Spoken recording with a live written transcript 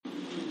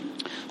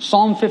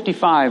Psalm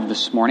 55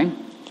 this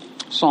morning.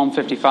 Psalm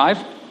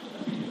 55.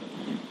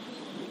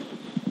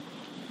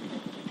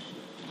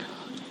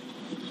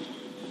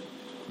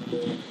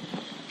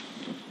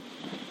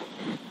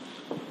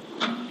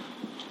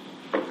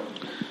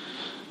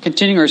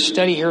 Continuing our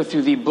study here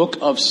through the book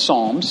of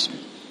Psalms.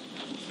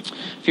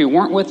 If you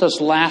weren't with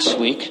us last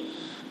week,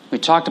 we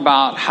talked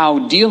about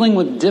how dealing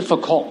with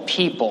difficult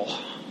people.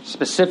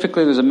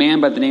 Specifically, there's a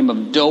man by the name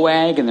of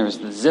Doeg, and there's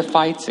the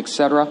Ziphites,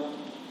 etc.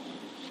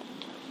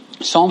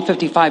 Psalm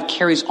 55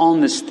 carries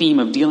on this theme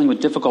of dealing with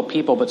difficult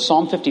people, but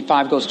Psalm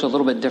 55 goes to a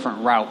little bit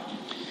different route.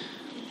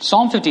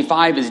 Psalm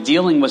 55 is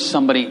dealing with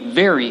somebody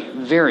very,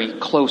 very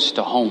close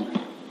to home.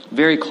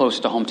 Very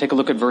close to home. Take a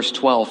look at verse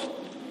 12.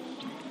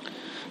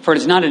 For it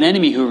is not an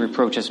enemy who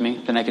reproaches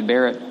me, then I could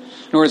bear it.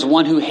 Nor is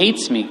one who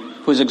hates me,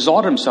 who has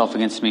exalted himself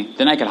against me,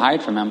 then I could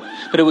hide from him.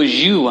 But it was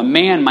you, a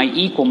man, my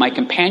equal, my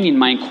companion,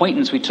 my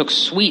acquaintance. We took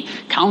sweet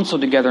counsel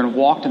together and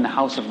walked in the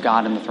house of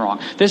God in the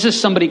throng. This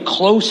is somebody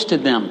close to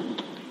them.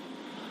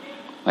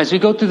 As we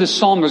go through this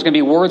psalm, there's going to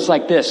be words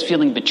like this: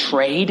 feeling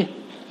betrayed,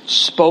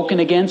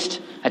 spoken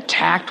against,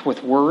 attacked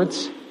with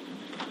words.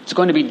 It's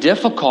going to be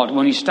difficult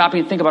when you stop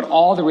and think about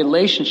all the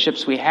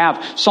relationships we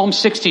have. Psalm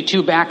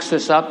 62 backs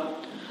this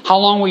up. How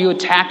long will you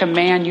attack a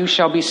man? You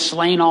shall be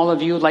slain, all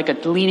of you, like a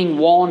leaning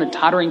wall and a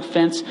tottering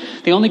fence.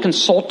 They only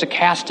consult to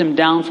cast him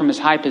down from his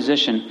high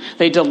position.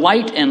 They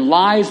delight in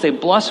lies. They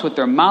bless with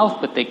their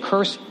mouth, but they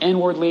curse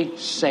inwardly.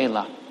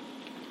 Selah.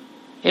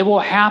 It will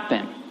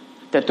happen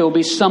that there will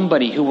be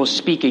somebody who will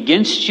speak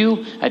against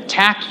you,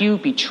 attack you,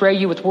 betray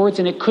you with words,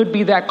 and it could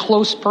be that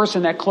close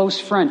person, that close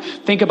friend.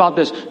 Think about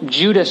this: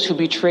 Judas, who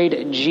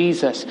betrayed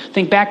Jesus.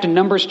 Think back to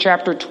Numbers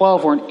chapter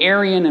 12, where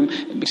Aaron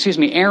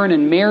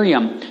and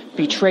Miriam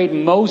betrayed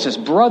Moses,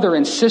 brother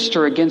and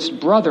sister against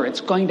brother.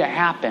 It's going to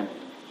happen.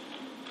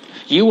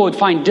 You will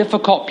find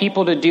difficult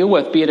people to deal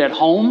with, be it at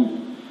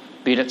home,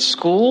 be it at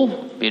school,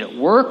 be it at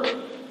work,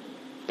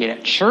 be it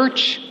at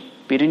church,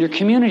 be it in your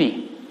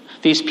community.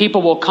 These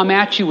people will come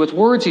at you with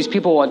words. These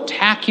people will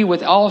attack you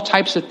with all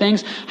types of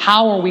things.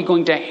 How are we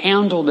going to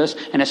handle this?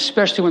 And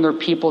especially when there are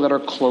people that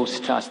are close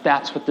to us.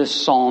 That's what this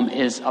psalm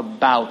is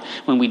about.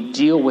 When we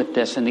deal with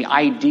this and the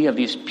idea of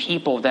these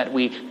people that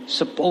we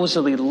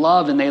supposedly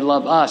love and they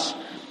love us,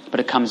 but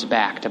it comes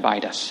back to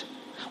bite us.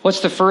 What's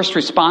the first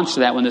response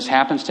to that when this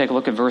happens? Take a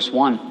look at verse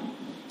 1.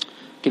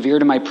 Give ear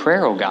to my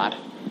prayer, O God,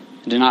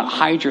 and do not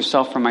hide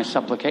yourself from my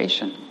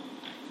supplication.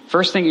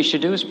 First thing you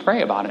should do is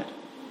pray about it.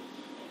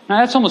 Now,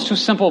 that's almost too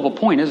simple of a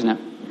point, isn't it?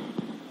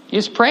 You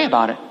just pray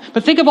about it.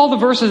 But think of all the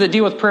verses that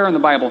deal with prayer in the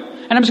Bible.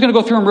 And I'm just going to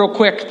go through them real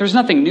quick. There's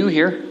nothing new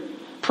here.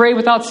 Pray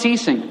without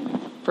ceasing.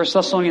 1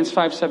 Thessalonians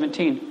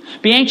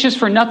 5:17. Be anxious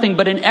for nothing,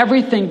 but in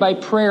everything by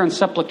prayer and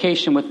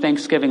supplication with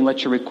thanksgiving,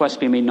 let your requests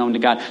be made known to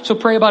God. So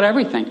pray about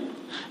everything.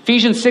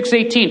 Ephesians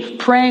 6:18.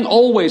 Praying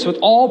always with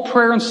all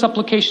prayer and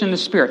supplication in the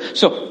Spirit.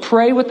 So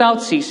pray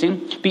without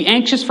ceasing. Be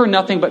anxious for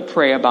nothing, but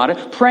pray about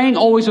it. Praying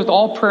always with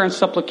all prayer and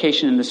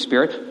supplication in the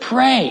Spirit.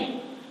 Pray.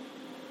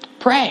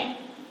 Pray.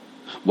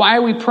 Why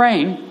are we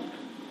praying?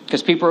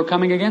 Because people are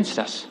coming against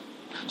us.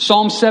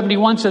 Psalm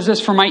 71 says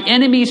this: for my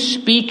enemies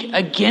speak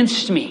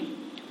against me,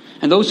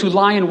 and those who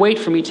lie in wait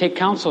for me take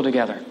counsel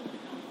together.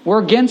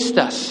 We're against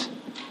us.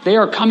 They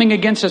are coming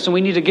against us, and we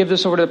need to give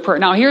this over to the prayer.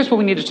 Now, here's what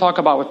we need to talk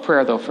about with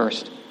prayer, though,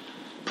 first.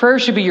 Prayer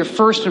should be your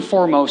first and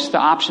foremost, the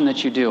option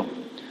that you do.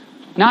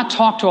 Not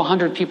talk to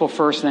 100 people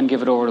first and then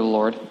give it over to the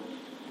Lord.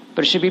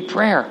 But it should be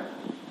prayer.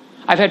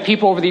 I've had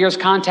people over the years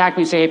contact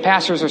me and say, hey,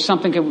 pastor, is there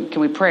something, can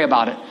we pray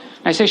about it?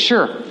 And I say,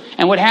 sure.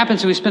 And what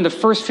happens is we spend the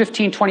first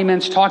 15, 20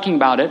 minutes talking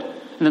about it,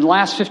 and then the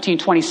last 15,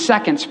 20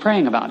 seconds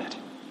praying about it.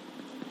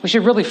 We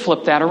should really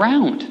flip that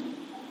around.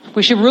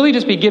 We should really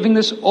just be giving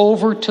this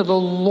over to the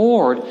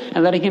Lord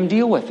and letting Him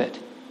deal with it.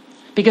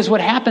 Because what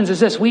happens is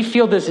this: we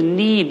feel this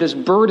need, this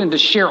burden to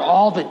share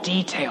all the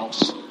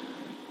details.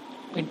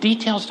 But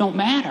details don't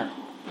matter.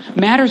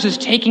 Matters is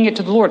taking it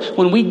to the Lord.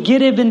 When we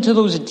get into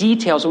those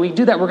details, when we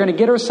do that, we're going to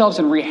get ourselves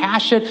and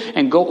rehash it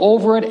and go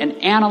over it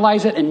and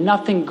analyze it, and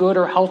nothing good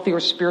or healthy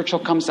or spiritual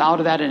comes out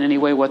of that in any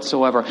way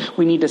whatsoever.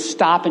 We need to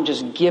stop and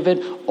just give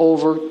it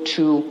over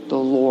to the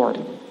Lord.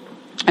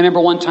 I remember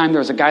one time there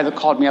was a guy that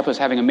called me up who was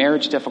having a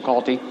marriage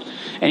difficulty,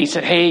 and he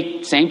said,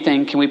 hey, same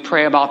thing, can we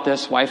pray about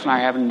this? Wife and I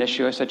are having an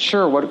issue. I said,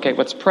 sure, okay,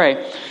 let's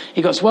pray.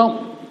 He goes,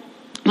 well,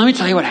 let me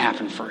tell you what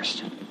happened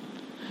first.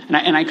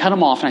 And I cut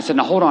him off, and I said,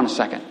 now hold on a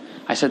second.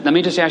 I said, let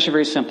me just ask you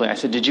very simply. I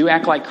said, did you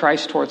act like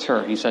Christ towards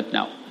her? He said,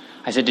 no.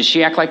 I said, did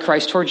she act like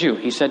Christ towards you?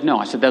 He said, no.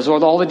 I said, those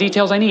are all the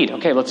details I need.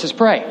 Okay, let's just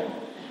pray.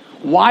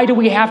 Why do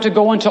we have to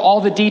go into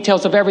all the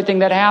details of everything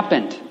that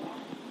happened?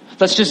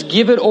 Let's just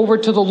give it over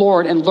to the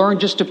Lord and learn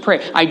just to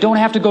pray. I don't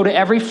have to go to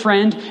every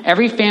friend,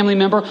 every family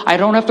member. I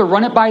don't have to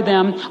run it by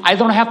them. I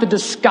don't have to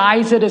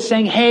disguise it as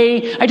saying,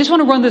 hey, I just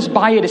want to run this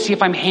by you to see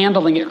if I'm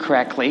handling it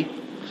correctly.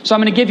 So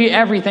I'm going to give you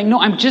everything. No,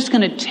 I'm just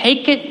going to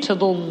take it to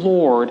the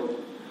Lord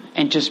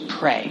and just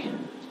pray.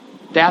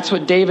 That's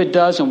what David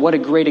does, and what a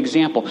great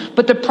example.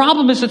 But the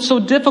problem is it's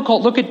so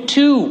difficult. Look at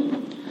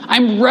 2.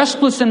 I'm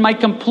restless in my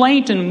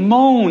complaint and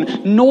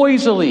moan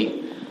noisily.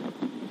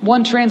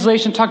 One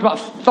translation talked about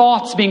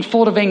thoughts being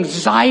full of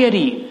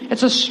anxiety.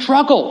 It's a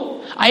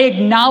struggle. I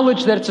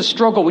acknowledge that it's a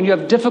struggle. When you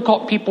have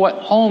difficult people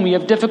at home, you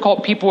have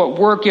difficult people at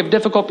work, you have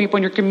difficult people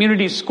in your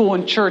community, school,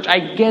 and church.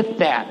 I get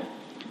that.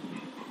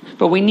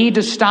 But we need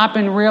to stop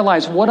and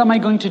realize, what am I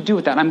going to do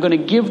with that? I'm going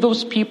to give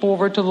those people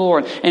over to the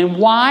Lord. And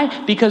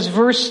why? Because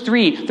verse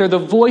 3, they're the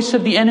voice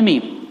of the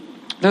enemy.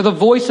 They're the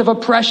voice of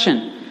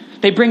oppression.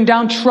 They bring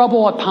down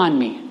trouble upon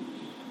me.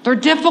 They're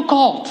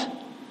difficult.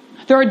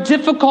 There are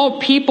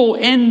difficult people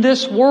in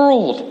this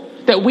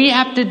world that we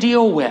have to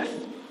deal with.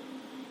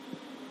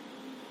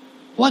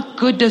 What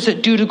good does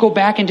it do to go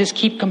back and just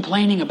keep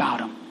complaining about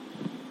them?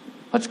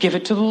 Let's give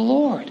it to the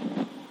Lord.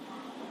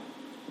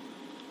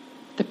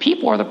 The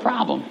people are the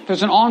problem.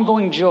 There's an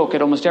ongoing joke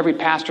at almost every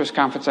pastor's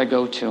conference I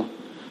go to.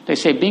 They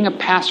say being a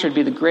pastor would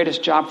be the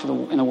greatest job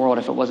in the world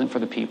if it wasn't for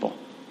the people.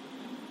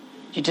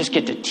 You just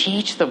get to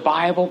teach the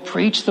Bible,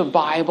 preach the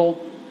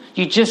Bible.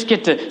 You just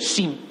get to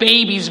see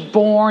babies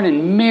born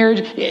and married.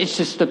 It's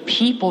just the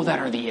people that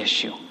are the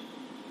issue.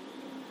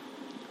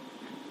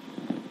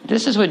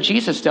 This is what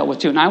Jesus dealt with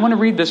too. And I want to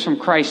read this from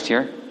Christ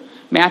here.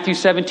 Matthew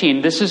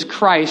 17. This is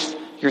Christ,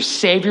 your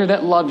Savior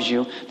that loves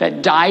you,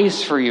 that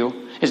dies for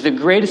you, is the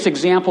greatest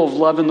example of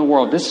love in the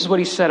world. This is what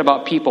he said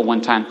about people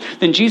one time.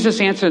 Then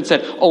Jesus answered and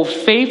said, "O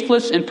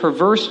faithless and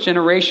perverse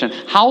generation,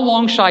 how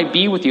long shall I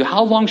be with you?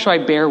 How long shall I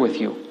bear with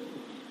you?"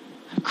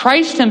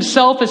 Christ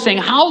himself is saying,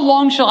 how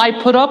long shall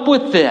I put up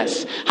with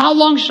this? How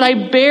long should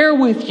I bear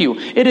with you?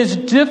 It is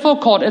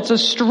difficult. It's a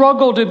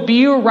struggle to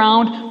be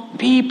around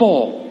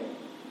people.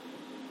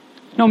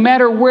 No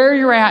matter where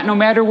you're at, no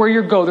matter where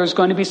you go, there's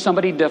going to be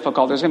somebody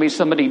difficult. There's going to be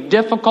somebody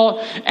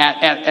difficult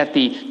at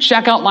the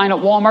checkout line at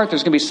Walmart.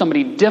 There's going to be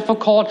somebody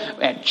difficult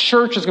at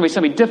church. There's going to be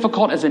somebody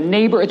difficult as a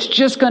neighbor. It's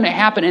just going to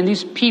happen. And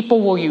these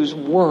people will use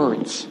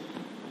words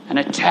and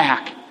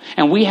attack.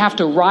 And we have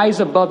to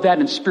rise above that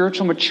in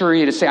spiritual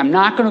maturity to say, I'm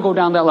not going to go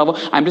down that level.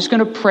 I'm just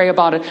going to pray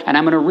about it. And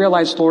I'm going to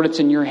realize, Lord, it's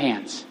in your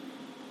hands.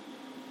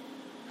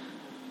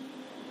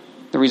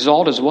 The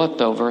result is what,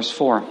 though? Verse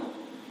 4.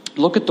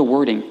 Look at the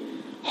wording.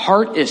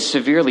 Heart is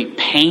severely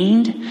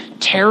pained,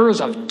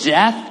 terrors of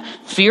death,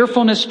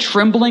 fearfulness,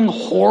 trembling,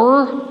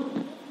 horror.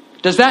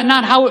 Does that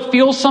not how it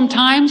feels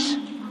sometimes?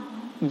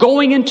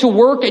 Going into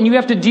work and you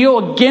have to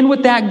deal again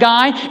with that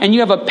guy and you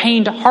have a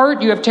pained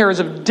heart, you have terrors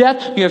of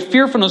death, you have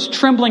fearfulness,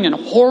 trembling, and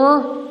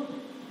horror.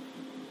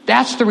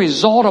 That's the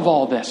result of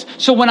all this.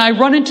 So when I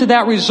run into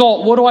that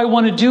result, what do I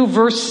want to do?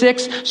 Verse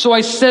 6, so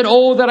I said,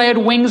 oh, that I had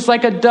wings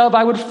like a dove,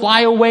 I would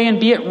fly away and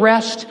be at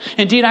rest.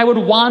 Indeed, I would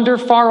wander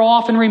far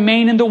off and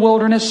remain in the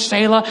wilderness,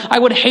 Selah. I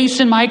would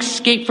hasten my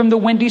escape from the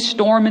windy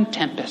storm and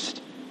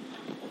tempest.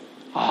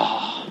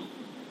 Oh,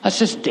 let's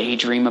just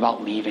daydream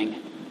about leaving.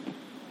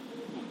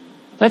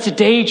 Let's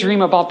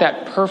daydream about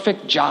that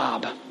perfect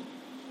job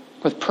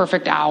with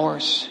perfect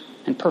hours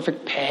and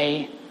perfect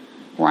pay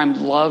where I'm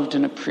loved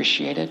and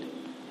appreciated.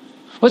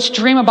 Let's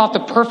dream about the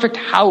perfect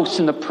house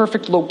and the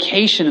perfect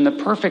location and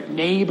the perfect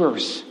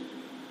neighbors.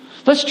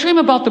 Let's dream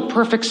about the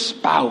perfect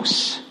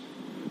spouse.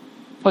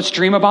 Let's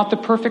dream about the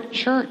perfect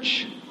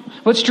church.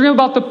 Let's dream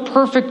about the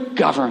perfect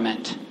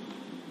government.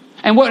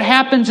 And what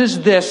happens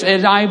is this,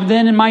 and I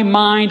then in my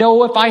mind,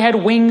 oh, if I had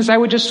wings, I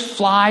would just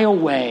fly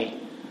away.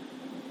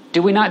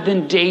 Do we not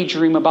then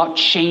daydream about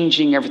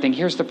changing everything?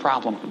 Here's the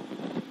problem.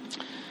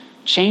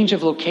 Change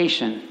of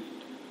location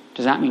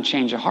does not mean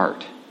change of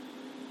heart.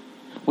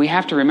 We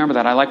have to remember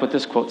that. I like what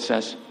this quote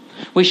says.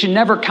 We should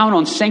never count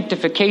on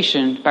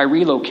sanctification by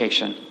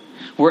relocation.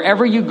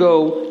 Wherever you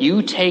go,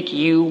 you take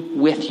you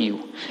with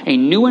you. A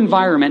new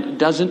environment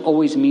doesn't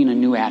always mean a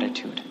new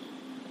attitude.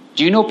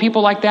 Do you know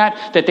people like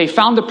that? That they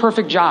found the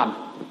perfect job.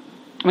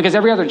 Because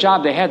every other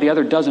job they had, the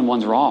other dozen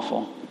ones were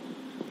awful.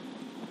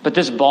 But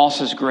this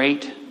boss is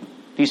great.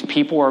 These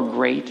people are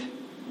great.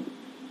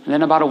 And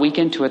then about a week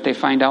into it, they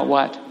find out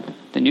what?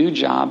 The new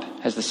job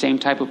has the same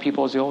type of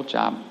people as the old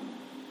job.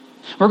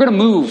 We're going to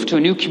move to a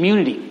new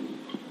community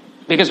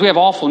because we have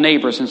awful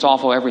neighbors and it's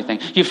awful everything.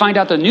 You find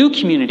out the new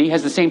community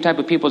has the same type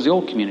of people as the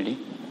old community.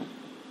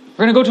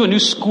 We're going to go to a new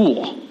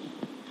school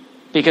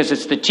because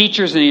it's the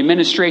teachers and the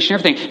administration,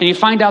 everything. And you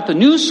find out the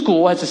new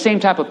school has the same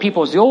type of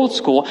people as the old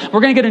school.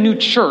 We're going to get a new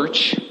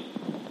church.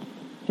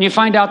 And you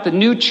find out the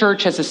new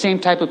church has the same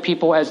type of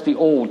people as the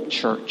old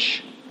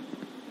church.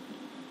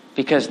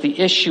 Because the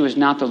issue is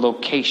not the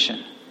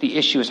location. The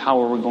issue is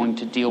how are we going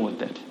to deal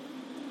with it.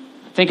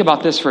 Think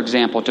about this, for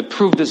example. To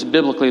prove this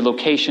biblically,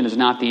 location is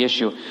not the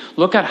issue.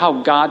 Look at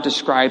how God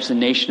describes the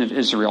nation of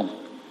Israel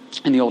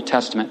in the Old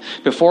Testament.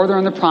 Before they're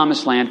in the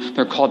promised land,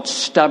 they're called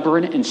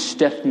stubborn and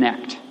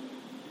stiff-necked.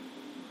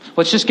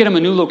 Let's just get them a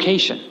new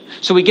location.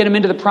 So we get them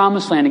into the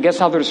promised land, and guess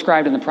how they're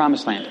described in the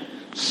promised land?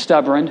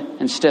 Stubborn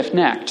and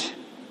stiff-necked.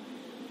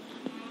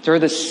 They're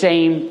the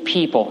same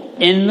people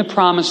in the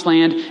promised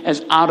land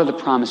as out of the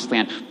promised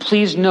land.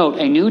 Please note,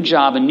 a new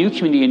job, a new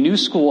community, a new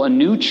school, a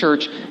new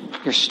church,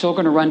 you're still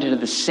going to run into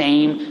the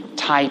same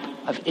type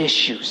of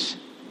issues.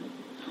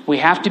 We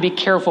have to be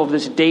careful of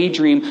this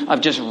daydream of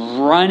just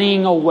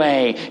running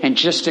away and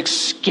just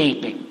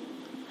escaping.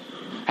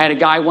 I had a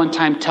guy one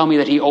time tell me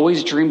that he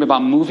always dreamed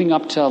about moving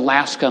up to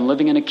Alaska and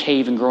living in a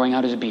cave and growing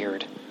out his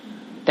beard.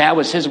 That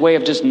was his way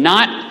of just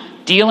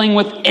not dealing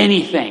with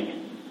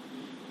anything.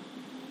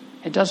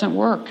 It doesn't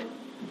work.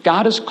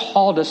 God has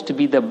called us to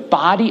be the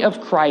body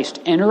of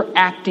Christ,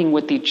 interacting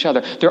with each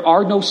other. There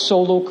are no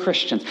solo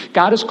Christians.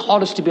 God has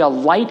called us to be a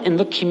light in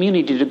the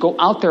community, to go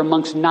out there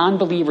amongst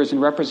non-believers and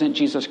represent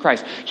Jesus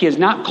Christ. He has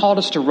not called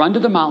us to run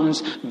to the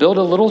mountains, build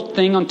a little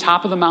thing on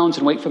top of the mountains,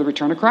 and wait for the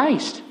return of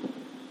Christ.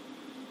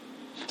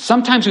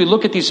 Sometimes we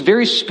look at these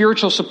very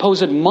spiritual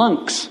supposed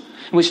monks,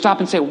 and we stop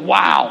and say,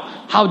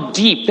 wow, how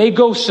deep. They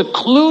go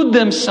seclude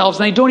themselves,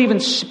 and they don't even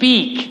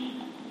speak.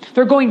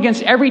 They're going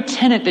against every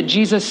tenet that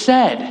Jesus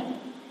said.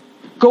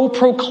 Go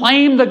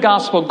proclaim the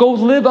gospel. Go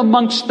live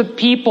amongst the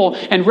people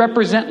and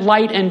represent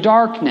light and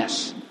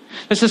darkness.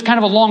 This is kind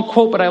of a long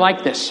quote, but I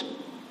like this.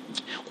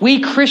 We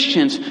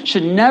Christians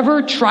should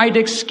never try to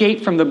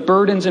escape from the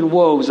burdens and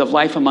woes of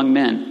life among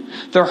men.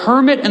 The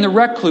hermit and the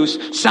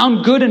recluse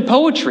sound good in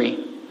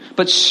poetry,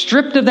 but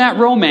stripped of that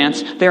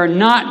romance, they are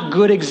not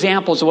good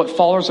examples of what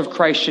followers of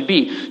Christ should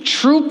be.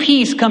 True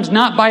peace comes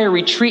not by a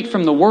retreat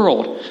from the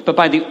world, but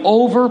by the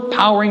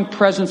overpowering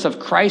presence of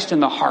Christ in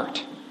the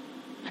heart.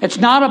 It's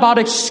not about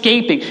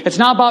escaping. It's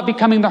not about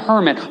becoming the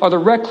hermit or the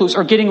recluse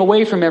or getting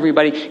away from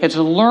everybody. It's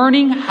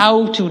learning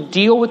how to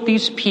deal with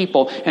these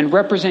people and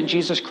represent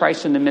Jesus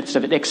Christ in the midst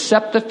of it.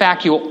 Accept the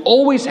fact you will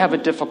always have a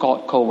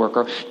difficult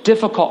coworker,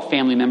 difficult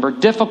family member,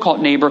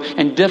 difficult neighbor,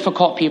 and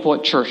difficult people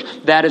at church.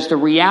 That is the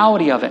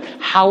reality of it.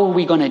 How are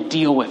we going to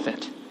deal with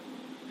it?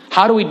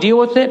 How do we deal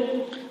with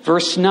it?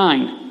 Verse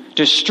 9.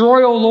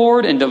 Destroy, O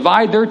Lord, and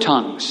divide their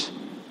tongues.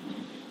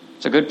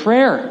 It's a good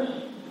prayer.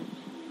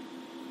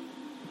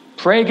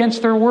 Pray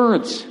against their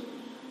words.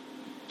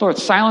 Lord,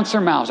 silence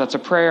their mouths. That's a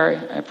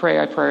prayer I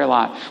pray a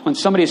lot. When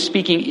somebody is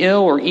speaking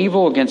ill or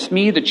evil against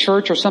me, the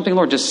church, or something,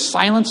 Lord, just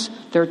silence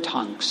their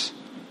tongues.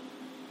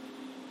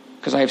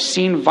 Because I have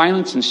seen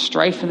violence and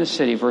strife in the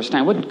city. Verse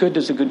 9. What good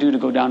does it do to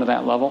go down to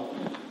that level?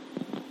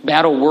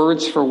 Battle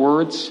words for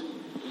words.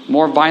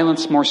 More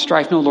violence, more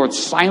strife. No, Lord,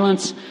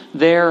 silence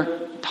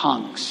their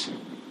tongues.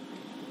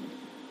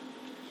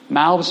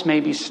 Mouths may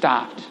be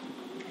stopped.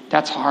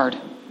 That's hard.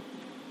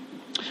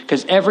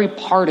 Because every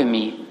part of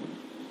me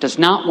does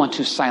not want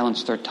to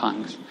silence their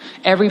tongues.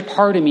 Every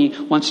part of me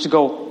wants to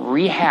go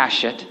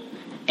rehash it,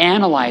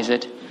 analyze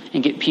it,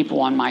 and get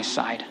people on my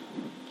side.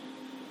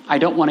 I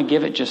don't want to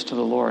give it just to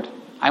the Lord.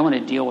 I want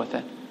to deal with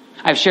it.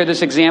 I've shared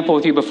this example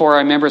with you before. I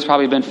remember it's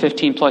probably been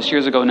 15 plus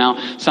years ago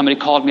now. Somebody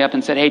called me up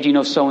and said, hey, do you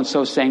know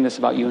so-and-so saying this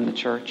about you in the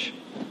church?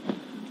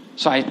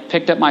 So I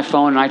picked up my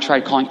phone and I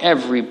tried calling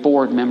every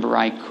board member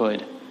I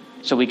could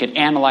so we could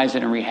analyze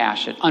it and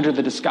rehash it under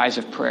the disguise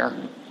of prayer.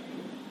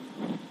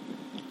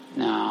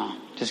 No,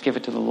 just give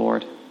it to the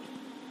Lord.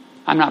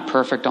 I'm not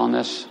perfect on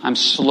this. I'm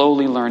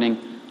slowly learning.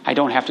 I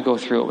don't have to go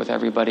through it with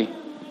everybody.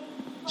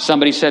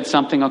 Somebody said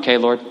something, okay,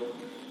 Lord,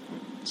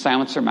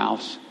 silence their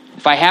mouths.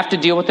 If I have to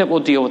deal with it,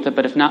 we'll deal with it.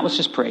 But if not, let's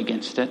just pray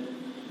against it.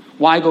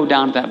 Why go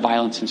down to that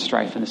violence and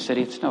strife in the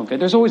city? It's no good.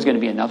 There's always going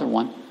to be another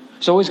one.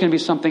 There's always going to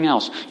be something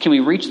else. Can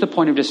we reach the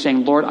point of just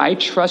saying, Lord, I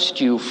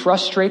trust you,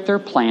 frustrate their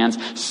plans,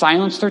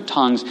 silence their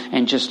tongues,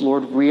 and just,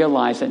 Lord,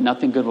 realize that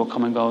nothing good will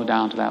come and go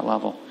down to that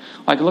level.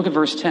 Like, look at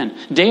verse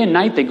 10. Day and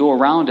night they go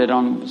around it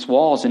on its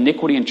walls.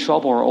 Iniquity and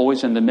trouble are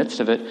always in the midst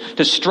of it.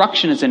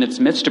 Destruction is in its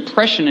midst.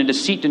 Depression and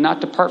deceit do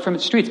not depart from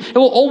its streets. It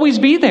will always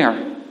be there.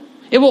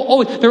 There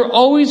will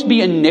always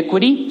be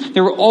iniquity.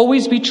 There will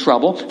always be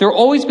trouble. There will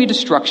always be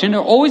destruction.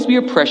 There will always be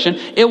oppression.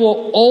 It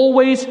will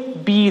always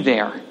be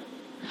there.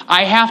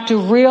 I have to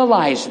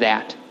realize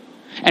that.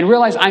 And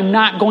realize I'm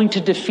not going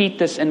to defeat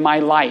this in my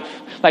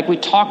life. Like we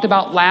talked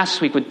about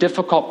last week with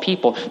difficult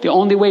people. The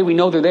only way we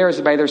know they're there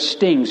is by their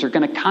stings. They're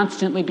going to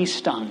constantly be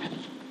stung.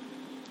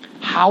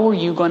 How are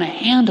you going to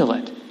handle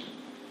it?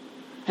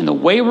 And the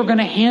way we're going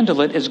to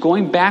handle it is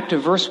going back to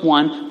verse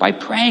 1 by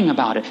praying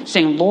about it.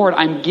 Saying, Lord,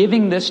 I'm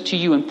giving this to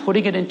you and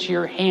putting it into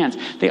your hands.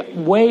 The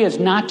way is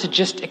not to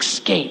just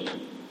escape.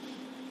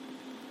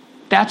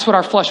 That's what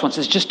our flesh wants,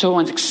 is just to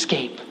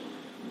escape.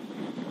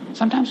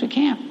 Sometimes we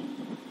can't.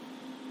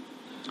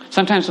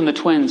 Sometimes when the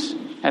twins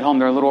at home,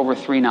 they're a little over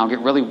 3 now, get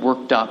really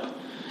worked up.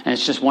 And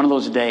it's just one of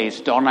those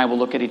days. Dawn and I will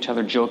look at each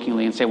other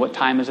jokingly and say, what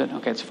time is it?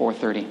 Okay, it's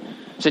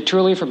 4:30. Is it too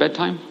early for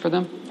bedtime for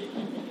them?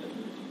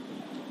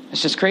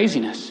 It's just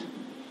craziness.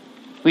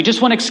 We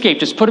just want to escape.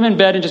 Just put them in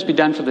bed and just be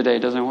done for the day.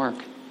 It doesn't work.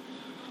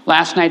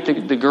 Last night,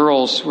 the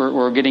girls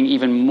were getting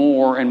even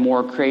more and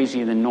more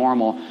crazy than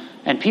normal.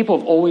 And people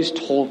have always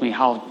told me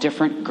how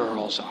different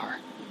girls are.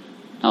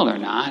 No, they're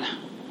not.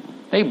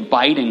 They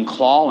bite and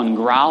claw and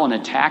growl and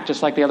attack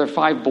just like the other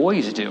 5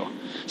 boys do.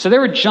 So they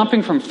were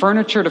jumping from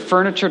furniture to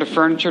furniture to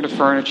furniture to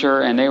furniture,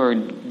 and they were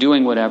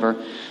doing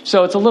whatever.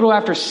 So it's a little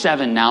after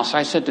 7 now. So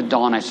I said to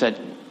Dawn, I said,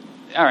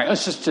 all right,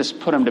 let's just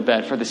put them to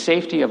bed for the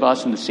safety of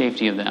us and the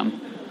safety of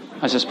them.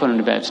 Let's just put them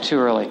to bed. It's too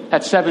early.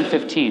 That's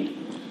 7:15.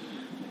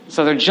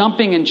 So they're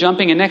jumping and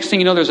jumping, and next thing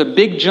you know, there's a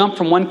big jump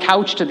from one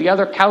couch to the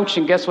other couch,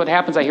 and guess what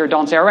happens? I hear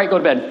Dawn say, all right, go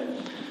to bed.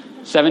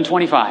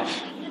 7:25.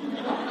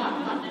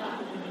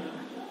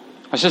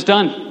 was just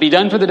done. Be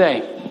done for the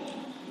day.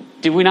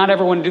 Did we not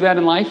ever want to do that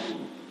in life?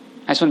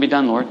 I just want to be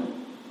done, Lord.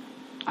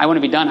 I want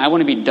to be done. I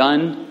want to be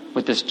done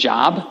with this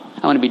job.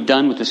 I want to be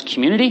done with this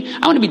community.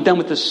 I want to be done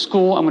with this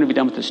school. I want to be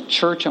done with this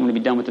church. I want to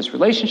be done with this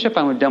relationship.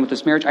 I want to be done with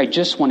this marriage. I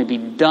just want to be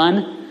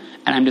done,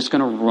 and I'm just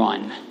going to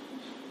run.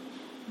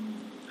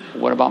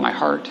 What about my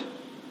heart?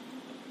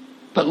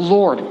 But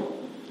Lord,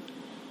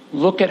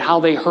 look at how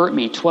they hurt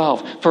me.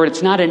 12. For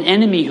it's not an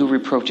enemy who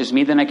reproaches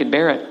me, then I could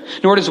bear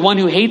it. Nor does one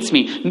who hates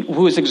me,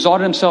 who has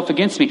exalted himself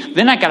against me.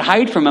 Then I could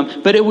hide from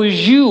him. But it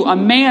was you, a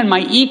man, my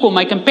equal,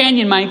 my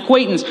companion, my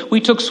acquaintance. We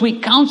took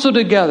sweet counsel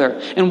together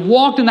and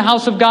walked in the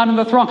house of God on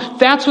the throne.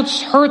 That's what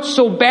hurts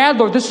so bad,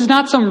 Lord. This is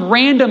not some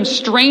random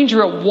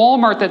stranger at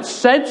Walmart that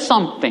said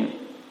something.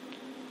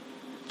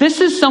 This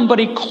is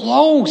somebody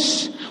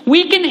close.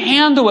 We can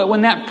handle it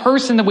when that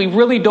person that we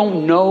really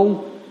don't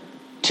know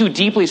too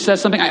deeply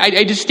says something.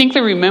 I distinctly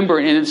remember,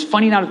 and it's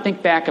funny now to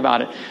think back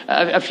about it.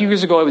 A few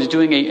years ago, I was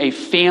doing a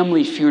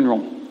family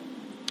funeral.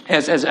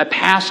 As a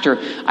pastor,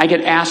 I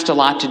get asked a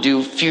lot to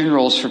do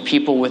funerals for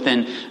people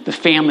within the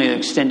family, the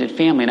extended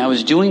family, and I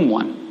was doing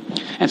one.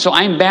 And so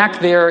I'm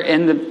back there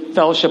in the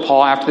fellowship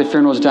hall after the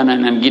funeral is done,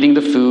 and I'm getting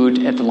the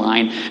food at the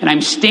line, and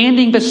I'm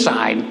standing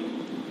beside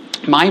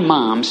my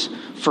mom's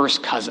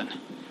first cousin.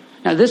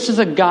 Now, this is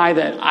a guy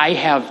that I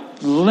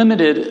have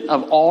limited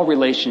of all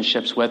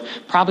relationships with.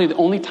 Probably the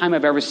only time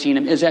I've ever seen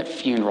him is at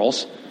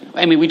funerals.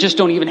 I mean, we just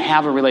don't even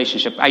have a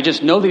relationship. I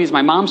just know that he's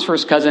my mom's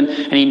first cousin,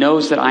 and he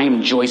knows that I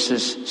am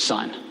Joyce's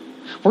son.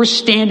 We're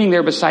standing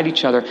there beside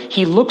each other.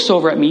 He looks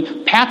over at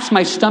me, pats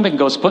my stomach, and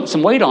goes, "Putting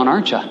some weight on,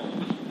 aren't you?"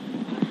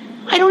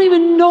 I don't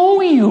even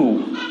know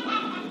you.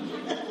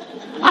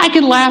 I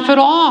can laugh it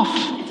off.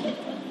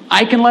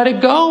 I can let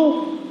it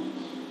go.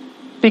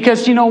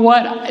 Because you know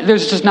what?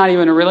 There's just not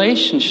even a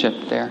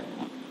relationship there.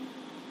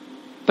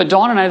 But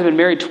Dawn and I have been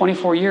married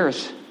 24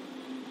 years.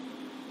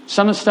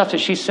 Some of the stuff that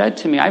she said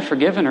to me, I've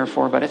forgiven her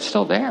for, but it's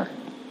still there.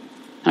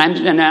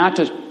 And not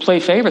to play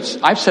favorites,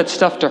 I've said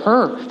stuff to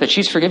her that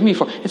she's forgiven me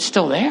for. It's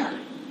still there.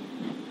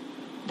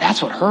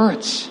 That's what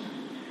hurts.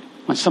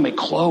 When somebody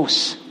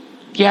close.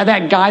 Yeah,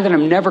 that guy that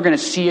I'm never going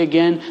to see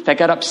again, that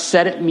got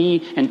upset at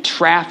me in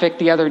traffic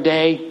the other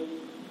day.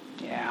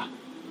 Yeah.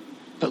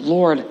 But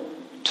Lord,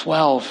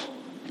 12,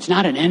 it's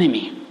not an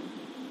enemy.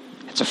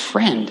 It's a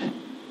friend.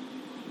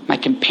 My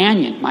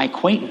companion, my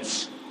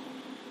acquaintance.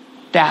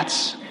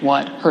 That's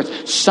what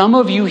hurts. Some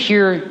of you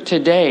here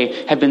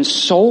today have been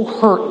so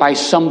hurt by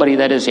somebody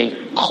that is a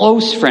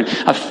close friend,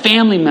 a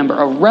family member,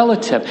 a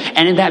relative,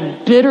 and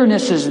that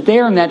bitterness is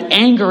there and that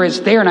anger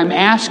is there, and I'm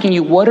asking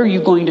you, what are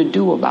you going to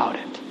do about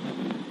it?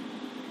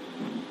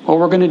 What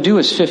we're going to do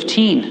is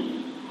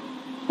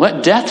 15.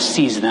 Let death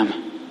seize them.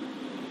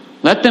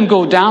 Let them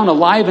go down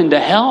alive into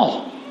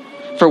hell.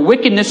 For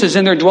wickedness is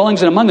in their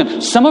dwellings and among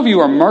them. Some of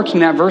you are marking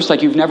that verse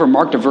like you've never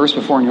marked a verse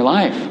before in your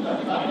life.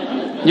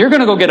 You're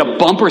going to go get a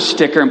bumper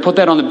sticker and put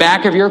that on the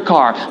back of your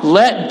car.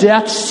 Let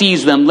death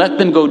seize them. Let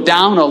them go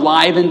down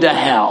alive into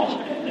hell.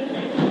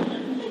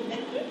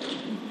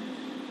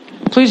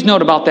 Please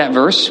note about that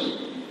verse.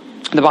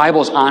 The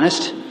Bible is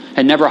honest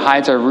and never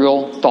hides our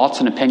real thoughts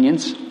and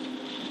opinions.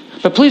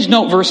 But please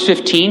note verse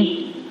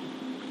 15.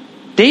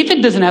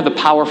 David doesn't have the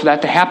power for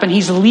that to happen.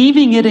 He's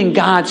leaving it in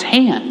God's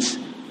hands.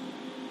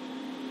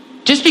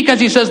 Just because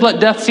he says let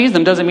death seize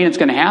them doesn't mean it's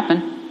going to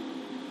happen.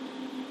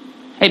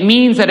 It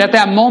means that at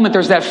that moment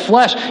there's that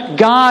flesh.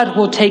 God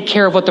will take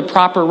care of what the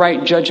proper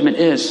right judgment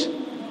is.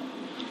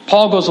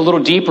 Paul goes a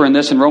little deeper in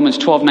this in Romans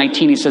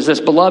 12:19. He says this,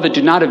 "Beloved,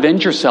 do not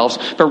avenge yourselves,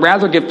 but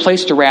rather give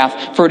place to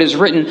wrath. For it is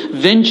written,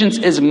 vengeance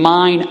is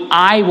mine,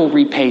 I will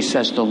repay,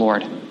 says the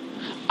Lord."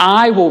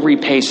 I will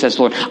repay, says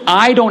the Lord.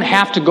 I don't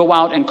have to go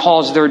out and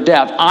cause their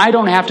death. I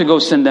don't have to go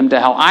send them to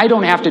hell. I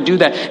don't have to do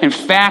that. In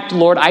fact,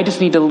 Lord, I just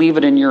need to leave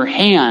it in your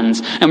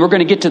hands. And we're going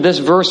to get to this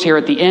verse here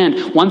at the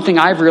end. One thing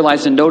I've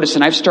realized and noticed,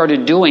 and I've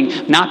started doing,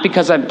 not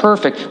because I'm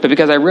perfect, but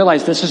because I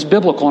realize this is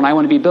biblical and I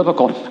want to be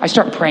biblical, I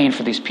start praying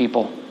for these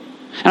people.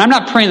 And I'm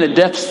not praying that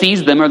death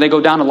sees them or they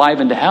go down alive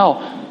into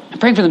hell. I'm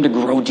praying for them to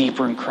grow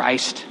deeper in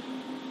Christ.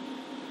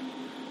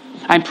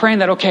 I'm praying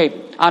that, okay,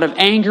 out of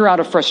anger, out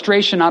of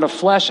frustration, out of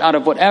flesh, out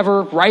of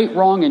whatever, right,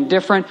 wrong,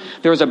 indifferent,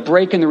 there was a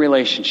break in the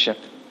relationship.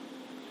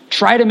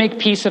 Try to make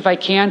peace if I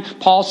can.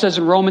 Paul says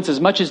in Romans, as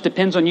much as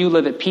depends on you,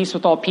 live at peace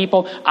with all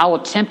people. I'll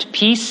attempt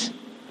peace.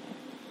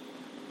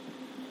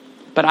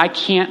 But I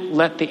can't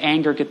let the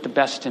anger get the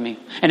best of me.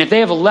 And if they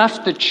have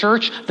left the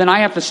church, then I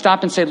have to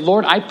stop and say,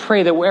 Lord, I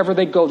pray that wherever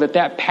they go,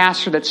 that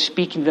pastor that's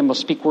speaking to them will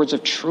speak words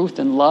of truth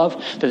and love,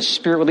 that the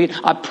Spirit will lead.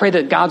 I pray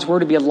that God's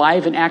word will be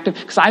alive and active,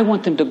 because I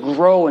want them to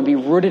grow and be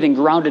rooted and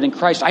grounded in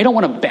Christ. I don't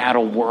want to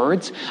battle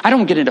words. I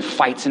don't want to get into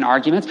fights and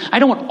arguments. I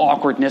don't want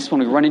awkwardness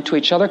when we run into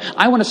each other.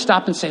 I want to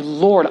stop and say,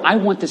 Lord, I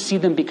want to see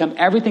them become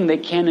everything they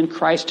can in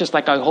Christ, just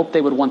like I hope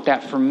they would want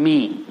that for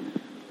me.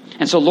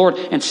 And so, Lord,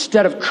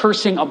 instead of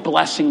cursing, a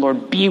blessing,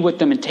 Lord, be with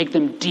them and take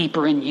them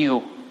deeper in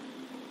you.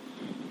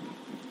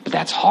 But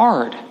that's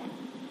hard,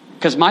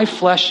 because my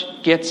flesh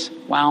gets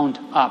wound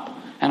up,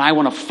 and I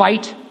want to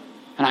fight,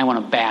 and I want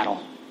to battle.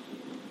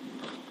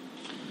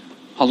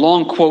 A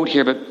long quote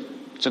here, but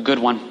it's a good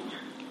one.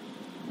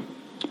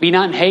 Be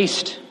not in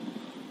haste.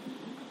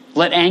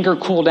 Let anger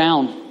cool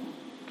down.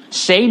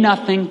 Say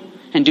nothing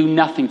and do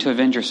nothing to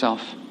avenge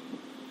yourself.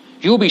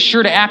 You will be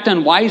sure to act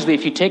unwisely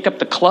if you take up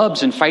the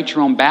clubs and fight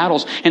your own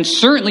battles. And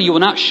certainly you will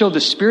not show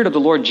the Spirit of the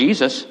Lord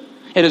Jesus.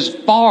 It is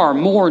far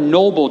more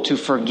noble to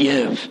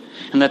forgive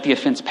and let the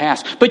offense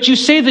pass. But you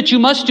say that you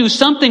must do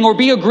something or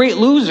be a great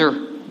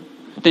loser.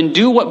 Then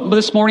do what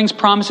this morning's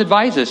promise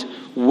advises.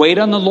 Wait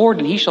on the Lord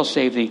and he shall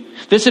save thee.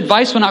 This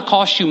advice will not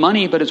cost you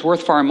money, but it's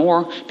worth far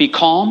more. Be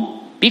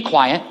calm, be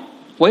quiet,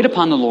 wait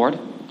upon the Lord.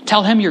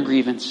 Tell him your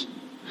grievance.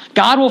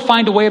 God will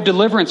find a way of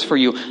deliverance for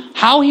you.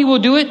 How he will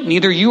do it,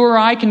 neither you or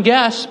I can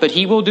guess, but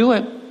he will do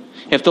it.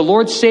 If the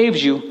Lord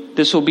saves you,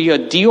 this will be a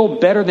deal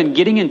better than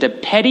getting into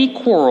petty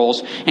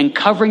quarrels and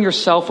covering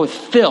yourself with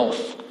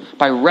filth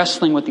by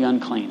wrestling with the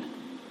unclean.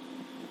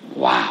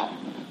 Wow.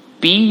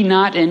 Be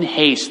not in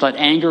haste. Let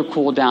anger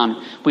cool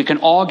down. We can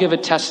all give a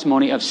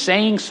testimony of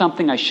saying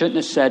something I shouldn't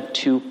have said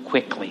too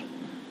quickly.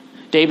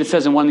 David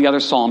says in one of the other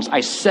Psalms,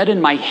 I said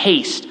in my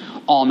haste,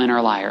 all men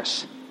are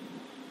liars.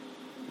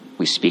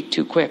 We speak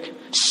too quick.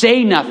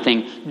 Say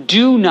nothing.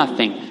 Do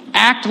nothing.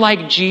 Act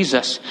like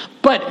Jesus.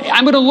 But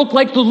I'm going to look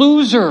like the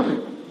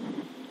loser.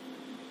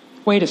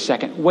 Wait a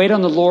second. Wait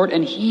on the Lord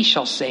and he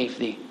shall save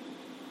thee.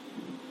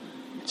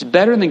 It's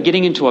better than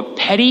getting into a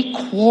petty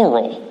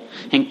quarrel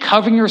and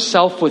covering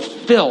yourself with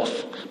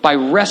filth by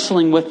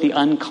wrestling with the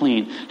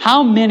unclean.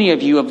 How many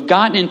of you have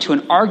gotten into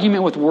an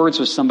argument with words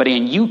with somebody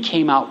and you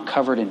came out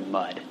covered in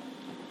mud?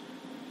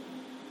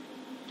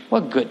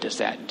 What good does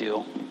that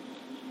do?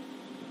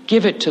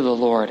 Give it to the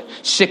Lord.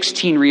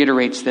 16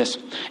 reiterates this.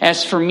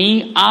 As for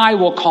me, I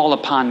will call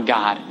upon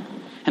God,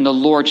 and the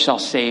Lord shall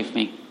save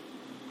me.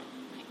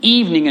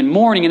 Evening and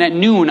morning and at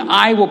noon,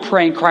 I will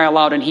pray and cry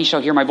aloud, and he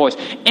shall hear my voice.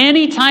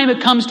 Anytime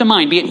it comes to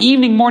mind, be it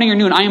evening, morning, or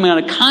noon, I am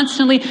going to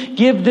constantly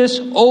give this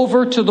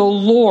over to the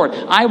Lord.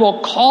 I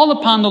will call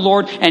upon the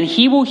Lord, and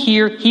he will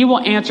hear, he will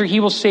answer, he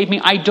will save me.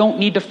 I don't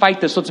need to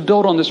fight this. Let's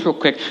build on this real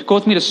quick. Go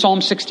with me to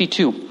Psalm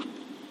 62.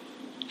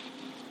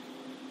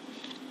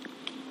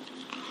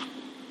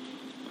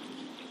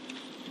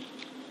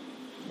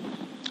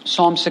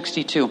 Psalm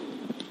 62.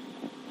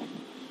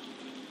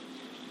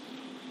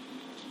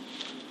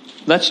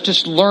 Let's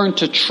just learn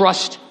to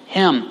trust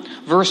him.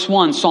 Verse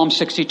 1, Psalm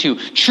 62.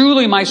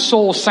 Truly my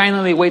soul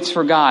silently waits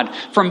for God.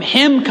 From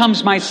him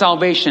comes my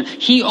salvation.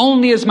 He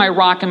only is my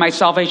rock and my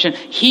salvation.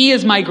 He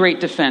is my great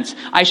defense.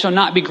 I shall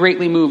not be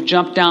greatly moved.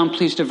 Jump down,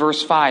 please, to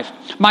verse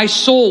 5. My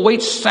soul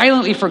waits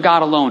silently for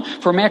God alone,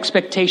 for my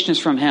expectation is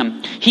from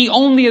him. He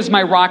only is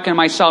my rock and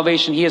my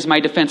salvation. He is my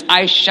defense.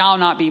 I shall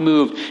not be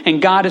moved. And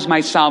God is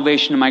my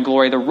salvation and my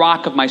glory, the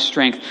rock of my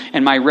strength,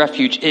 and my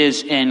refuge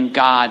is in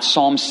God.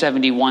 Psalm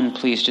 71,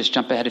 please. Just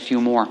jump ahead a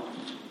few more.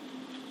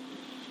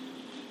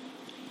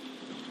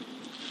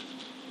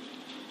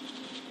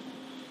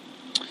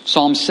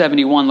 Psalm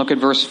 71, look at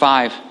verse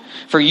 5.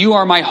 For you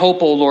are my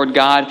hope, O Lord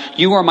God.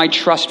 You are my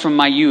trust from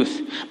my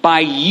youth. By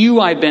you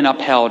I've been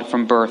upheld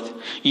from birth.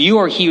 You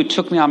are he who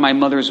took me out of my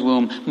mother's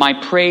womb. My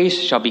praise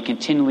shall be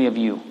continually of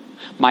you.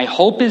 My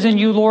hope is in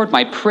you, Lord.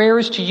 My prayer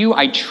is to you.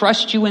 I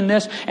trust you in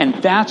this. And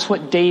that's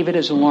what David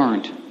has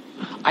learned.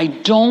 I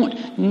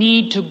don't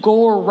need to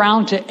go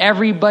around to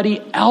everybody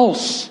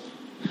else.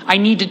 I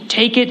need to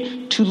take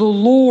it to the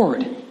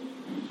Lord.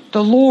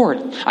 The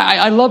Lord.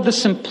 I love the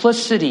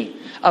simplicity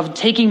of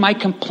taking my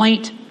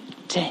complaint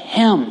to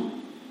him.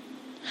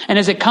 And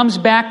as it comes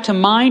back to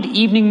mind,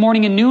 evening,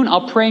 morning, and noon,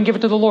 I'll pray and give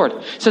it to the Lord.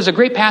 It says a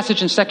great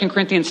passage in 2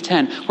 Corinthians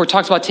 10 where it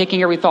talks about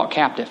taking every thought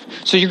captive.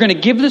 So you're going to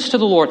give this to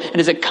the Lord, and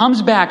as it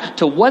comes back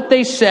to what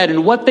they said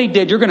and what they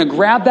did, you're going to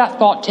grab that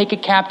thought, take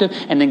it captive,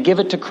 and then give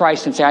it to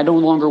Christ and say, I no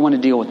longer want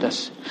to deal with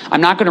this.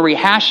 I'm not going to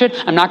rehash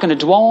it, I'm not going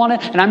to dwell on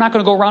it, and I'm not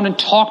going to go around and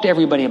talk to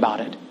everybody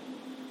about it.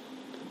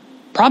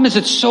 Problem is,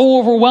 it's so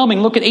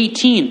overwhelming. Look at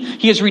 18.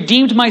 He has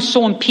redeemed my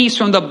soul in peace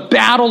from the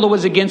battle that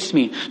was against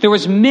me. There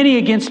was many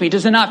against me.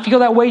 Does it not feel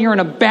that way? You're in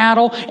a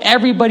battle.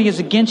 Everybody is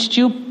against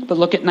you. But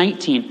look at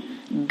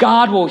 19.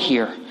 God will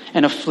hear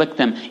and afflict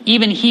them.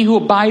 Even he who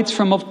abides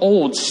from of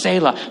old,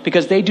 Selah,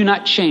 because they do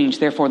not change.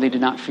 Therefore, they do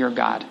not fear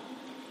God.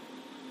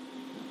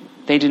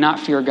 They do not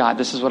fear God.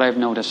 This is what I've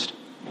noticed.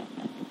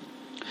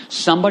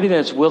 Somebody that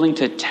is willing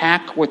to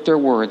attack with their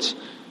words,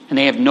 and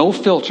they have no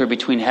filter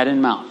between head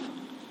and mouth.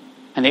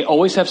 And they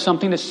always have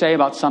something to say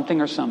about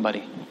something or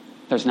somebody.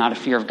 There's not a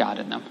fear of God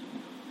in them.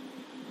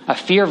 A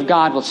fear of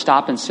God will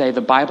stop and say, the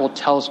Bible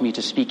tells me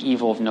to speak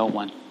evil of no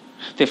one.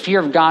 The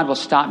fear of God will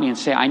stop me and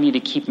say, I need to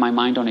keep my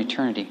mind on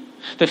eternity.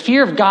 The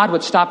fear of God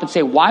would stop and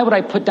say, why would I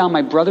put down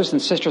my brothers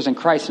and sisters in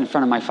Christ in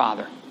front of my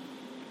Father?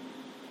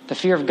 The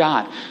fear of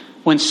God.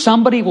 When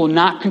somebody will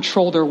not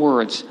control their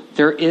words,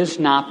 there is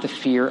not the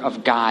fear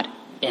of God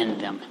in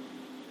them.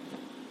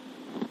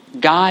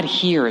 God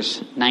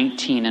hears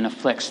 19 and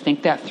afflicts.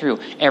 Think that through.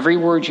 Every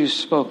word you've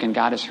spoken,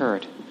 God has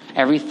heard.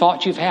 Every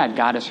thought you've had,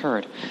 God has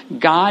heard.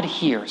 God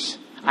hears.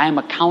 I am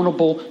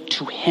accountable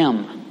to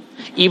him.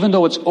 Even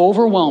though it's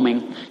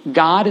overwhelming,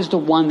 God is the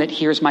one that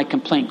hears my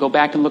complaint. Go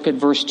back and look at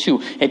verse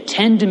 2.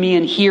 Attend to me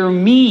and hear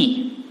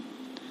me.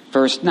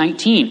 Verse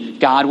 19,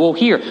 God will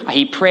hear.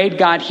 He prayed,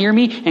 God hear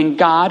me, and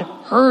God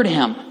heard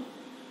him.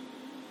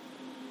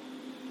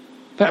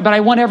 But I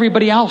want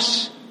everybody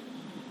else.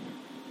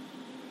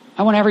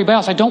 I want everybody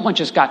else. I don't want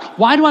just God.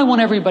 Why do I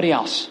want everybody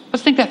else?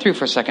 Let's think that through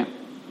for a second.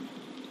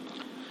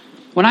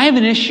 When I have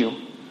an issue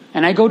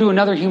and I go to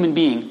another human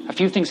being, a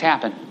few things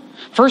happen.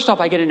 First off,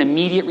 I get an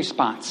immediate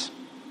response.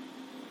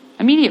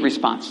 Immediate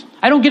response.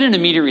 I don't get an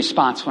immediate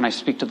response when I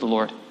speak to the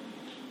Lord,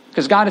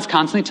 because God is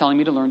constantly telling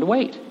me to learn to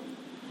wait.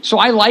 So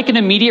I like an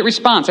immediate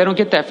response. I don't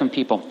get that from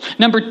people.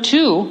 Number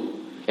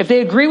two, if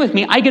they agree with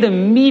me, I get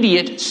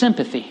immediate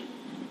sympathy.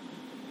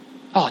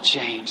 Oh,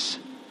 James,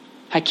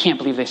 I can't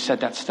believe they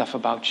said that stuff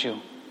about you.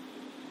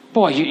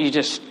 Boy,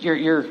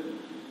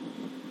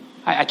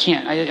 I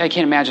can't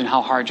imagine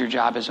how hard your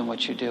job is and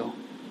what you do.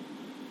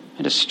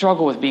 And to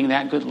struggle with being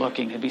that good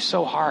looking, it'd be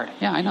so hard.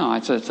 Yeah, I know,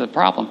 it's a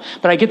problem.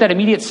 But I get that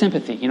immediate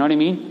sympathy, you know what I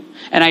mean?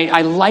 And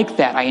I like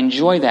that, I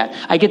enjoy that.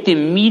 I get the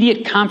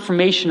immediate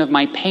confirmation of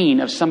my pain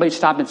of somebody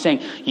stopping and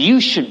saying, you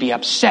should be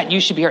upset, you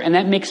should be hurt, and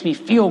that makes me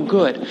feel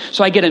good.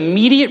 So I get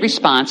immediate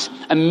response,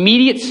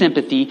 immediate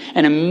sympathy,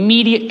 and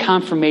immediate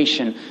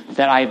confirmation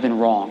that I've been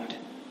wronged.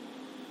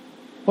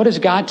 What does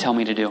God tell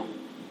me to do?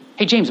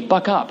 Hey, James,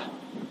 buck up.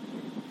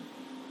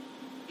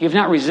 You have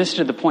not resisted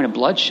to the point of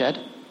bloodshed.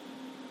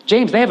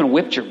 James, they haven't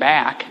whipped your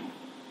back.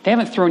 They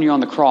haven't thrown you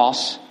on the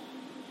cross.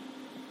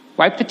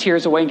 Wipe the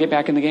tears away and get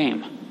back in the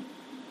game.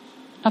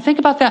 Now think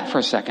about that for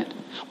a second.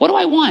 What do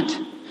I want?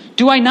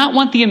 Do I not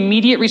want the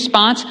immediate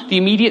response, the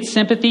immediate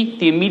sympathy,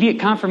 the immediate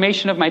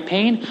confirmation of my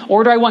pain?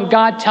 Or do I want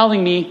God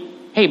telling me,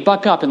 hey,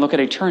 buck up and look at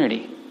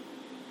eternity?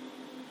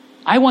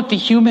 I want the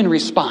human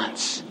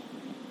response.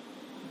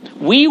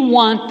 We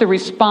want the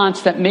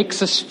response that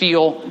makes us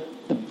feel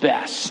the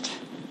best.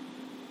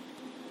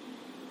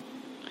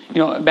 You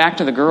know, back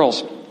to the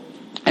girls,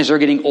 as they're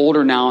getting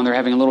older now and they're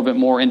having a little bit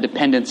more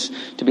independence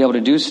to be able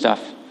to do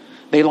stuff,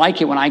 they like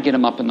it when I get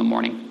them up in the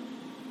morning.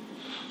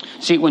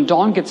 See, when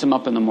Dawn gets them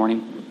up in the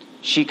morning,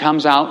 she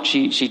comes out,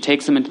 she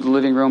takes them into the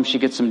living room, she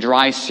gets some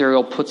dry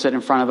cereal, puts it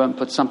in front of them,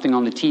 puts something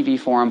on the TV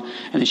for them,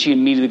 and then she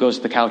immediately goes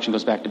to the couch and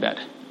goes back to bed.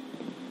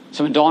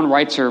 So when Dawn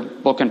writes her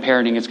book on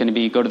parenting, it's going to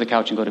be go to the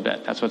couch and go to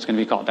bed. That's what it's going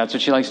to be called. That's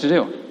what she likes to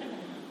do.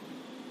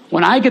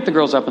 When I get the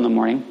girls up in the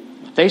morning,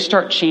 they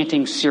start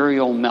chanting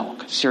cereal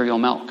milk,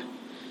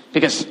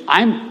 because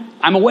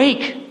I'm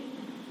awake.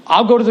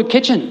 I'll go to the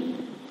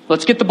kitchen.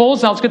 Let's get the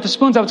bowls out. Let's get the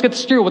spoons out. Let's get the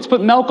cereal. Let's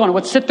put milk on it.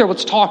 Let's sit there.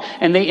 Let's talk.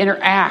 And they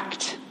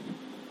interact.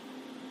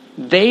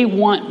 They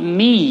want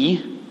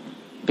me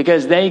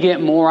because they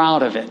get more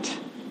out of it.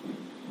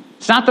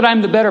 It's not that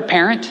I'm the better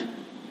parent.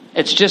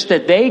 It's just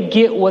that they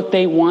get what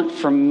they want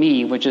from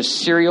me, which is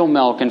cereal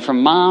milk. And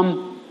from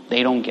Mom,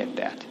 they don't get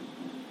that.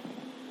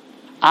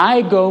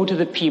 I go to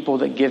the people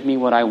that give me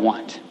what I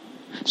want.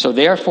 So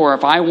therefore,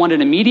 if I want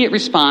an immediate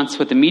response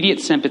with immediate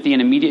sympathy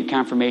and immediate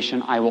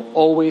confirmation, I will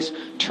always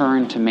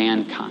turn to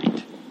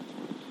mankind.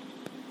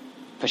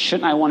 But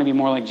shouldn't I want to be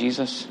more like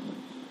Jesus?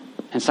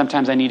 And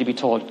sometimes I need to be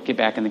told, get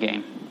back in the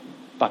game.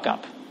 Buck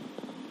up.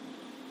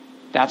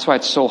 That's why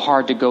it's so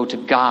hard to go to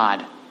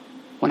God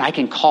when I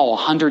can call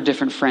 100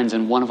 different friends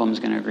and one of them is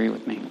going to agree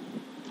with me.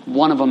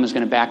 One of them is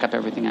going to back up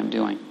everything I'm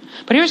doing.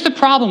 But here's the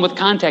problem with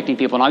contacting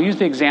people, and I'll use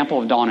the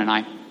example of Dawn and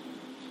I.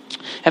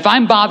 If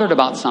I'm bothered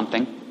about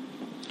something,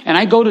 and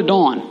I go to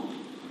Dawn,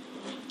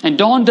 and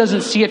Dawn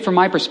doesn't see it from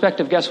my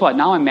perspective, guess what?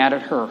 Now I'm mad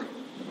at her.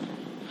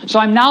 So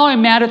I'm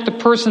mad at the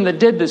person that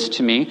did this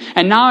to me,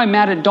 and now I'm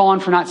mad at Dawn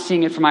for not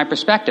seeing it from my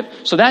perspective.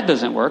 So that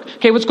doesn't work.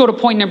 Okay, let's go to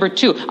point number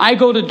 2. I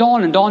go to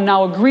Dawn, and Dawn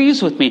now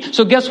agrees with me.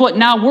 So guess what?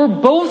 Now we're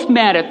both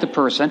mad at the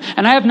person,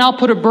 and I have now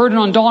put a burden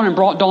on Dawn and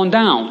brought Dawn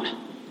down.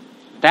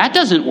 That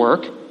doesn't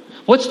work.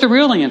 What's the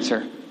real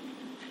answer?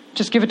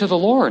 Just give it to the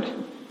Lord.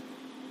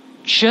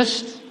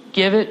 Just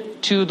give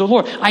it to the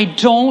Lord. I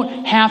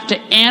don't have to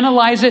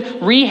analyze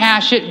it,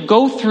 rehash it,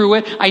 go through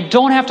it. I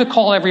don't have to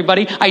call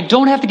everybody. I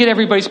don't have to get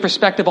everybody's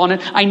perspective on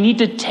it. I need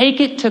to take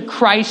it to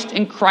Christ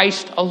and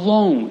Christ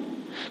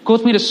alone. Go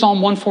with me to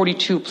Psalm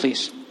 142,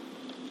 please.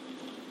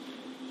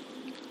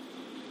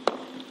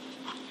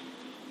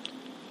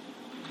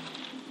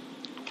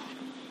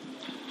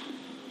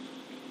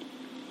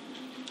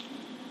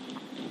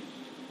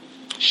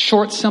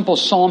 Short, simple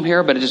psalm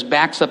here, but it just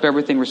backs up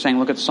everything we're saying.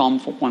 Look at Psalm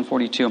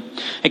 142.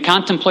 A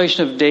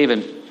contemplation of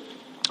David.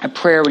 A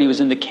prayer when he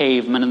was in the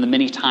cave. One of the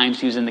many times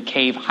he was in the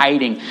cave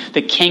hiding.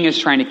 The king is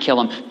trying to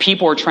kill him.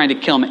 People are trying to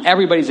kill him.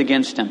 Everybody's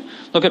against him.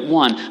 Look at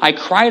 1. I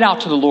cried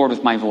out to the Lord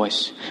with my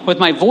voice. With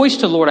my voice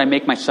to the Lord I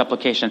make my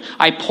supplication.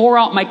 I pour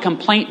out my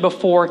complaint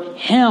before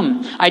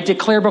him. I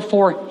declare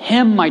before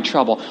him my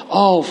trouble.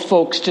 Oh,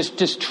 folks,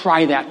 just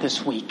try that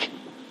this week.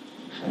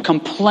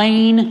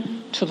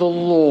 Complain to the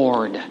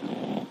Lord.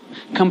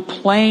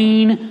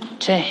 Complain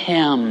to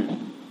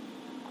him.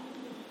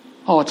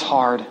 Oh, it's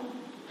hard.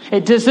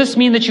 Does this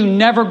mean that you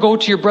never go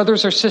to your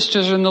brothers or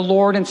sisters in the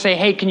Lord and say,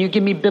 hey, can you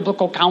give me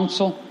biblical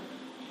counsel?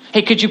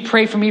 Hey, could you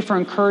pray for me for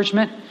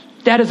encouragement?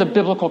 That is a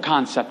biblical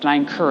concept, and I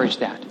encourage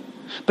that.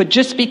 But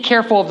just be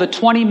careful of the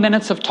 20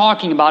 minutes of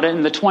talking about it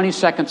and the 20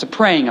 seconds of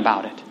praying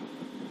about it.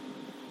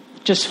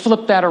 Just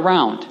flip that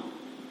around.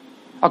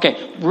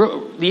 Okay,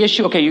 the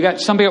issue, okay, you got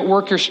somebody at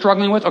work you're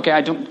struggling with. Okay,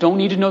 I don't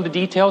need to know the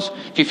details.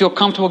 If you feel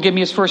comfortable, give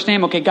me his first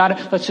name. Okay, got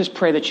it. Let's just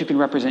pray that you can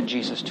represent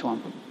Jesus to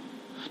him.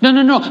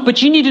 No.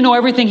 But you need to know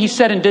everything he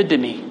said and did to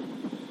me.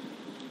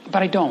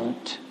 But I don't.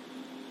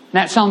 And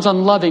that sounds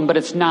unloving, but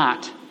it's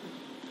not.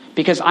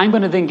 Because I'm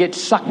going to then get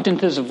sucked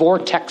into this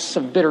vortex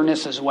of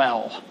bitterness as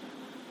well.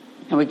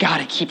 And we got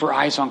to keep our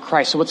eyes on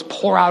Christ. So let's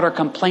pour out our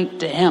complaint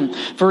to him.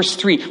 Verse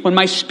 3, when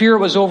my spirit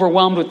was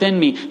overwhelmed within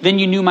me, then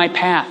you knew my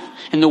path.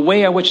 And the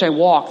way on which I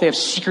walk, they have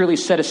secretly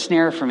set a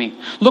snare for me.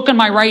 Look on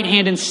my right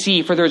hand and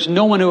see, for there is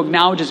no one who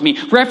acknowledges me.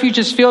 Refuge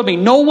has failed me.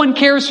 No one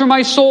cares for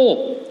my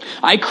soul.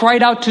 I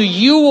cried out to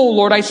you, O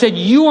Lord. I said,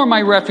 you are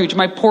my refuge,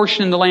 my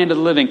portion in the land of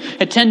the living.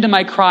 Attend to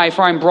my cry,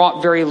 for I am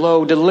brought very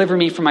low. Deliver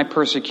me from my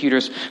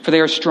persecutors, for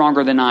they are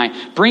stronger than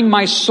I. Bring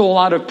my soul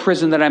out of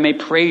prison that I may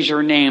praise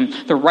your name.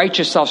 The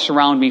righteous shall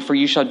surround me, for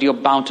you shall deal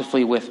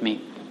bountifully with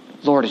me.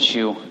 Lord, it's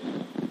you.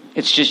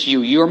 It's just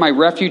you. You're my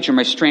refuge. You're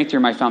my strength. You're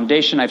my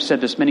foundation. I've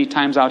said this many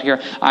times out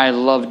here. I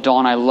love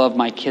Dawn. I love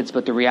my kids,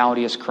 but the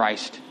reality is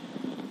Christ.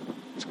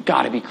 It's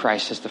got to be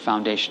Christ as the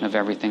foundation of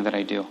everything that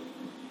I do.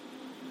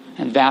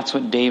 And that's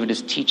what David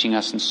is teaching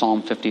us in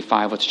Psalm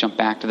 55. Let's jump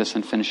back to this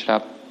and finish it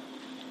up.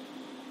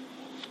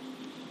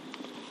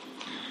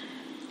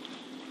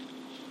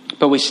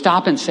 But we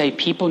stop and say,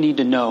 people need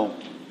to know.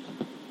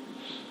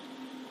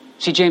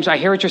 See, James, I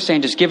hear what you're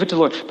saying. Just give it to the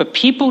Lord. But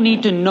people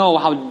need to know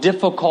how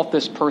difficult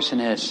this person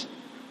is.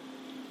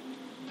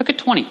 Look at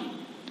 20.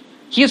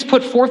 He has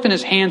put forth in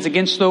his hands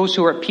against those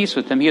who are at peace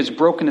with him. He has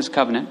broken his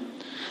covenant.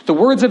 The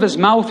words of his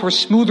mouth were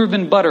smoother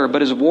than butter,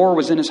 but his war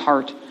was in his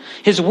heart.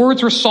 His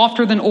words were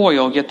softer than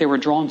oil, yet they were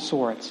drawn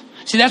swords.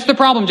 See, that's the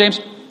problem, James.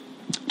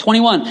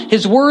 21.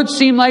 His words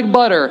seem like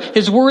butter.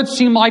 His words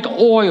seem like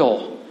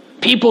oil.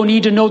 People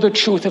need to know the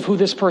truth of who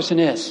this person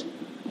is.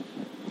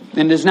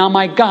 And it is now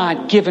my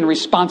God-given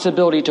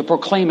responsibility to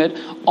proclaim it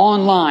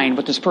online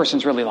what this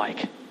person's really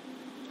like.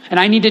 And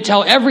I need to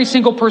tell every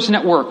single person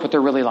at work what they're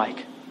really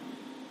like.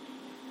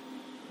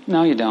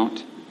 No, you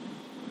don't.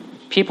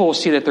 People will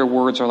see that their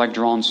words are like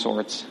drawn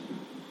swords.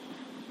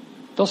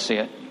 They'll see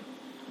it.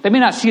 They may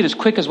not see it as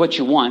quick as what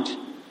you want,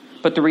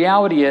 but the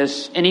reality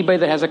is anybody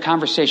that has a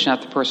conversation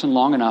with the person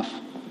long enough,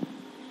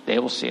 they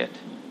will see it.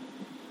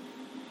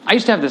 I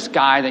used to have this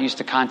guy that used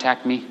to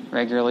contact me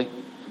regularly.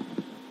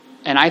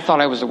 And I thought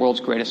I was the world's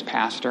greatest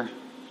pastor.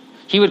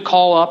 He would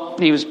call up,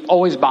 and he was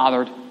always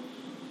bothered.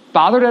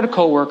 Bothered at a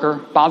coworker,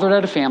 bothered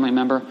at a family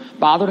member,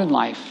 bothered in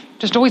life.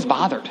 Just always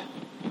bothered.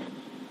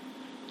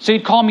 So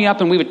he'd call me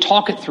up, and we would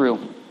talk it through.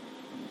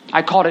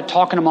 I called it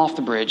talking him off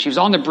the bridge. He was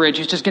on the bridge.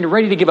 He was just getting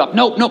ready to give up.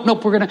 Nope.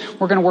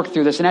 We're gonna work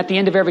through this. And at the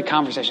end of every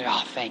conversation,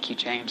 oh, thank you,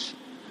 James.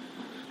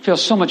 I feel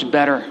so much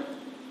better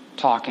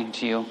talking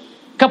to you.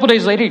 A couple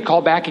days later, he'd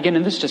call back again,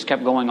 and this just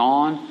kept going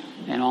on.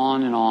 And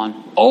on and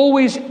on.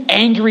 Always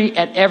angry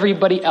at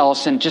everybody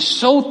else and just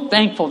so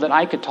thankful that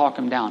I could talk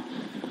him down.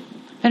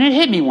 And it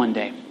hit me one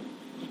day.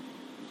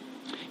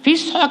 If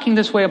he's talking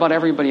this way about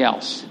everybody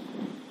else,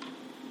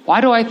 why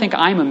do I think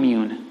I'm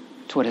immune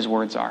to what his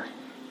words are?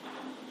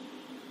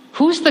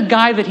 Who's the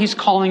guy that he's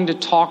calling to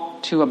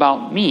talk to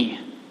about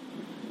me?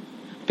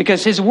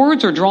 Because his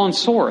words are drawn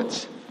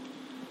swords.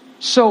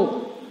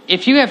 So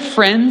if you have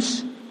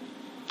friends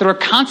that are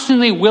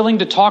constantly willing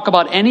to talk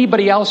about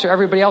anybody else or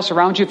everybody else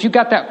around you, if you've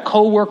got that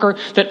coworker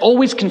that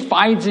always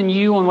confides in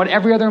you on what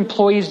every other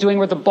employee is doing,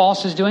 what the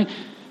boss is doing,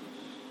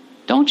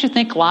 don't you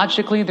think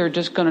logically they're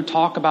just going to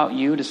talk about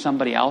you to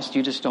somebody else?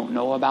 You just don't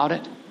know about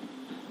it.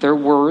 Their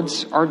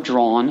words are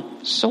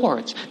drawn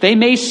swords. They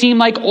may seem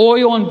like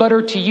oil and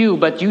butter to you,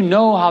 but you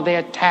know how they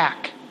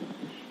attack.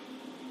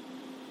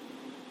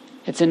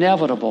 It's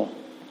inevitable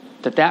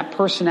that that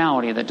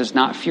personality that does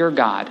not fear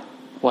God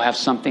will have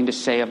something to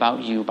say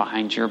about you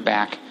behind your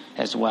back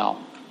as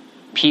well.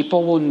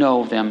 People will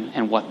know them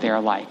and what they're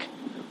like.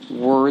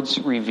 Words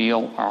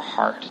reveal our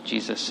heart,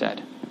 Jesus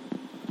said.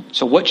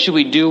 So what should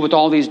we do with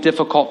all these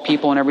difficult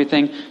people and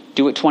everything?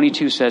 Do what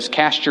 22 says.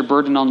 Cast your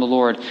burden on the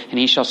Lord, and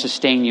he shall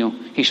sustain you.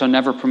 He shall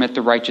never permit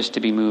the righteous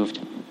to be moved.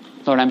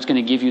 Lord, I'm just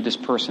going to give you this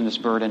person, this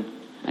burden,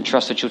 and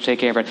trust that you'll take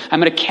care of it. I'm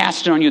going to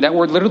cast it on you. That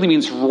word literally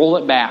means roll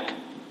it back.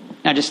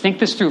 Now just think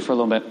this through for a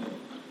little bit.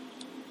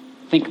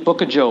 Think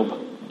book of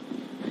Job.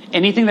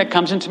 Anything that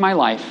comes into my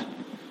life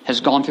has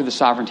gone through the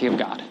sovereignty of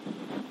God.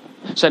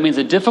 So that means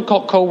a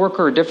difficult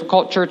coworker, a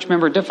difficult church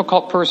member, a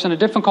difficult person, a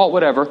difficult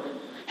whatever,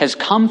 has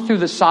come through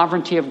the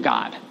sovereignty of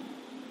God.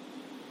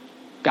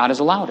 God has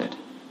allowed it.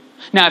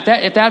 Now,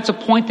 if that's a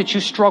point that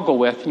you struggle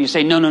with, and you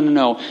say,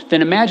 no,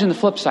 then imagine the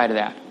flip side of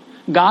that.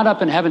 God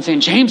up in heaven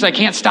saying, James, I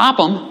can't stop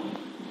them.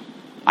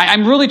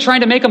 I'm really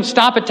trying to make them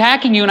stop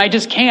attacking you, and I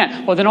just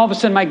can't. Well, then all of a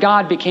sudden my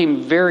God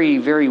became very,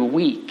 very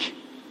weak.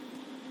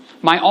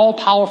 My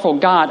all-powerful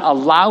God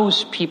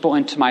allows people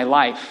into my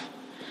life.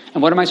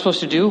 And what am I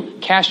supposed to do?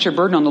 Cast your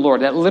burden on the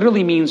Lord. That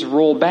literally means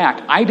roll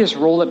back. I just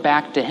roll it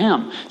back to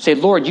him. Say,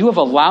 Lord, you have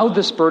allowed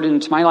this burden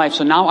into my life,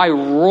 so now I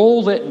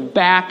roll it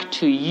back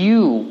to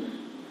you.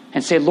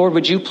 And say, Lord,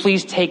 would you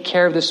please take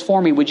care of this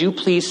for me? Would you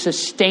please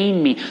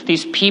sustain me?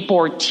 These people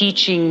are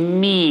teaching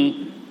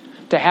me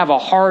to have a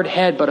hard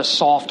head but a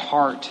soft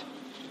heart.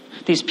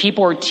 These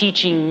people are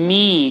teaching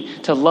me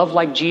to love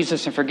like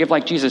Jesus and forgive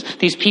like Jesus.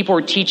 These people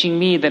are teaching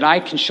me that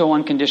I can show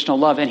unconditional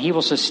love, and he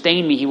will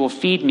sustain me. He will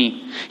feed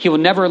me. He will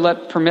never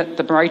permit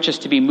the righteous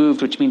to be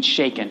moved, which means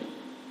shaken.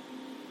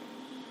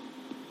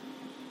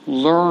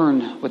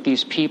 Learn with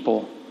these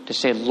people to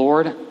say,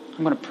 Lord,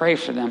 I'm going to pray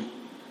for them.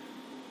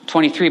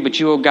 23, but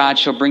you, O God,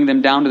 shall bring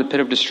them down to the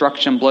pit of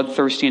destruction.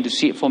 Bloodthirsty and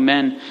deceitful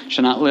men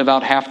shall not live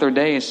out half their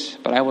days,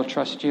 but I will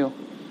trust you.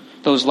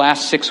 Those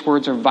last 6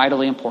 words are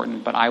vitally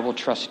important, but I will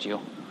trust you.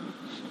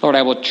 Lord,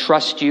 I will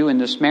trust you in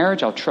this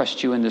marriage. I'll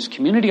trust you in this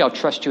community. I'll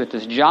trust you at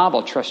this job.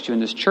 I'll trust you in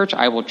this church.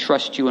 I will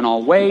trust you in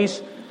all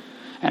ways.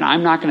 And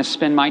I'm not going to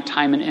spend my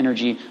time and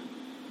energy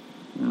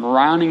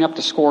rounding up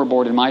the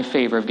scoreboard in my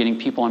favor of getting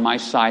people on my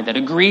side that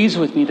agrees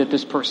with me that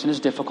this person is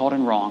difficult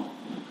and wrong.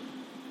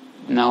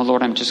 No,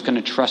 Lord, I'm just going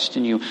to trust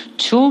in you.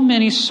 Too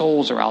many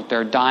souls are out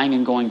there dying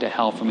and going to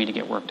hell for me to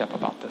get worked up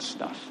about this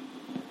stuff.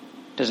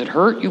 Does it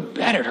hurt? You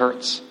bet it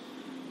hurts.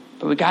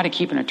 But we got to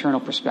keep an eternal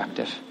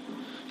perspective.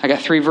 I got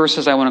 3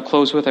 verses I want to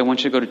close with. I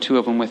want you to go to 2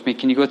 of them with me.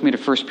 Can you go with me to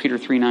 1 Peter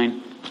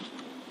 3:9?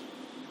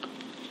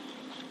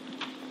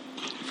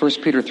 1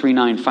 Peter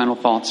 3:9, final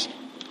thoughts.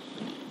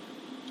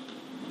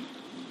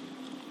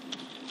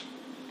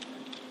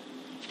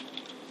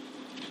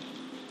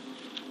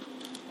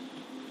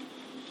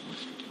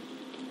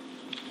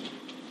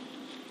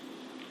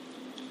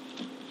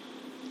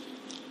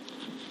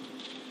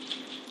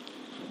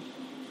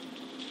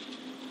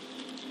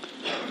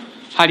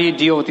 How do you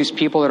deal with these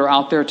people that are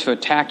out there to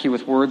attack you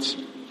with words?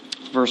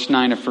 Verse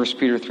 9 of 1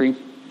 Peter 3.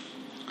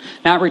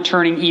 Not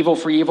returning evil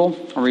for evil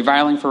or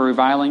reviling for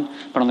reviling,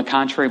 but on the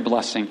contrary,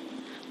 blessing.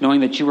 Knowing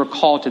that you were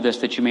called to this,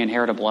 that you may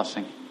inherit a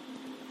blessing.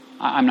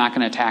 I'm not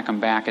going to attack them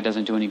back. It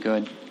doesn't do any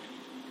good.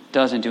 It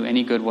doesn't do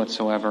any good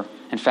whatsoever.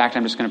 In fact,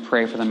 I'm just going to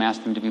pray for them,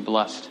 ask them to be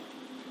blessed.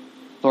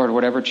 Lord,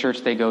 whatever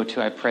church they go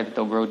to, I pray that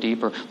they'll grow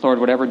deeper. Lord,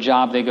 whatever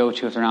job they go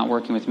to, if they're not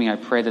working with me, I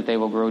pray that they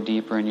will grow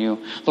deeper in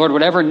you. Lord,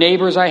 whatever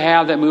neighbors I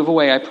have that move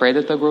away, I pray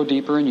that they'll grow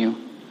deeper in you.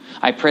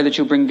 I pray that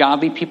you'll bring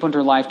godly people into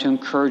their life to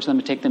encourage them,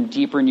 to take them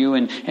deeper in you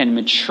and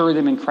mature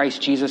them in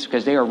Christ Jesus,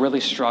 because they are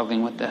really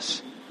struggling with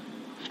this.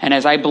 And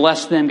as I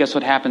bless them, guess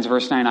what happens?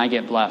 Verse 9, I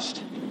get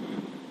blessed.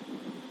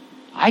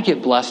 I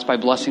get blessed by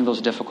blessing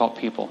those difficult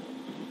people.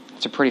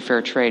 It's a pretty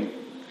fair trade.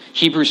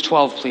 Hebrews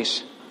 12,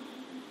 please.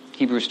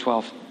 Hebrews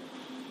 12.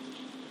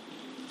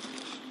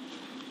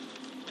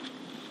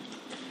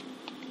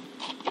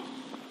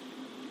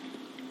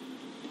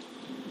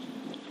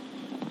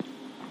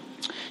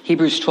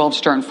 Hebrews 12,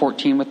 starting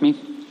 14 with me.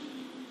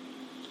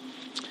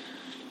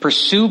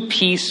 Pursue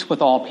peace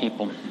with all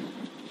people.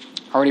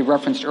 Already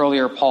referenced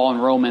earlier, Paul in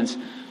Romans,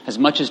 as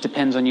much as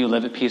depends on you,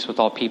 live at peace with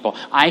all people.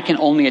 I can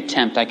only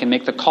attempt. I can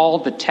make the call,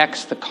 the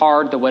text, the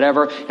card, the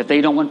whatever. If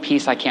they don't want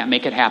peace, I can't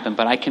make it happen,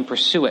 but I can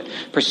pursue it.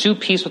 Pursue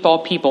peace with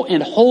all people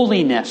in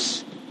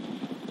holiness.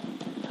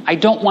 I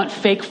don't want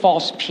fake,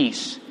 false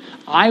peace.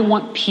 I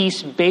want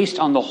peace based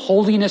on the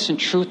holiness and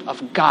truth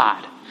of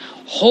God.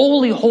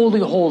 Holy,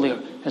 holy, holy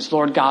is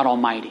Lord God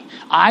Almighty.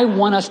 I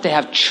want us to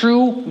have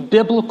true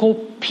biblical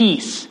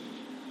peace.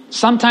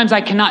 Sometimes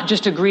I cannot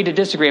just agree to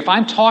disagree. If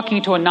I'm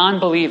talking to a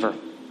non-believer,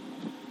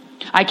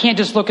 I can't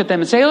just look at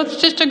them and say, let's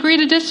just agree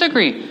to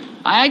disagree.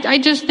 I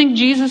just think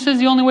Jesus is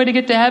the only way to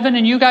get to heaven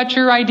and you got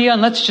your idea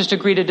and let's just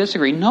agree to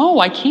disagree. No,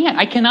 I can't.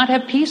 I cannot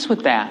have peace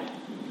with that.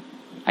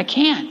 I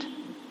can't.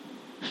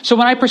 So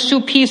when I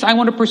pursue peace, I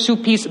want to pursue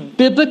peace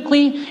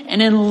biblically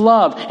and in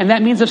love. And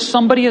that means if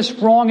somebody is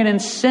wrong and in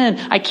sin,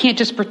 I can't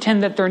just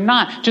pretend that they're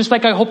not. Just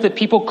like I hope that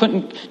people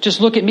couldn't just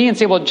look at me and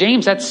say, well,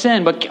 James, that's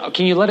sin, but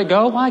can you let it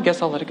go? Well, I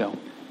guess I'll let it go.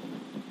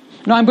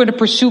 No, I'm going to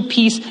pursue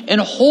peace in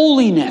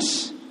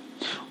holiness,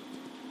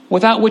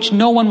 without which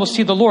no one will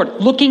see the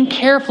Lord. Looking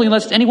carefully,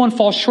 lest anyone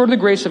fall short of the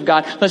grace of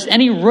God, lest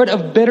any root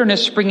of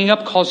bitterness springing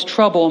up cause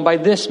trouble, and by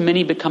this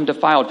many become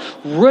defiled.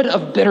 Root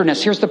of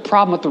bitterness. Here's the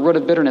problem with the root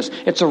of bitterness.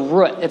 It's a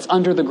root. It's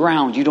under the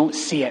ground. You don't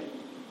see it.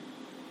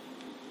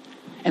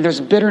 And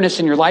there's bitterness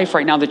in your life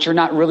right now that you're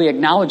not really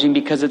acknowledging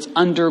because it's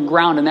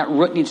underground and that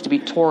root needs to be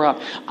tore up.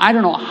 I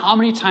don't know how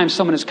many times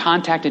someone has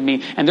contacted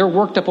me and they're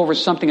worked up over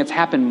something that's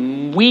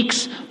happened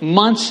weeks,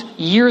 months,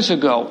 years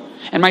ago.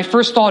 And my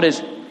first thought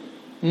is,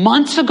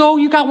 months ago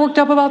you got worked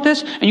up about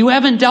this and you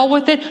haven't dealt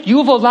with it? You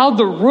have allowed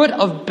the root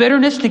of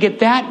bitterness to get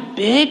that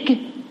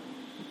big?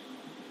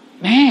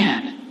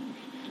 Man,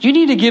 you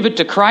need to give it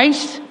to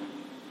Christ.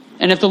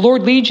 And if the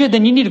Lord leads you,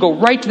 then you need to go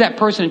right to that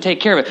person and take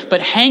care of it.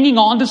 But hanging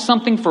on to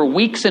something for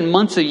weeks and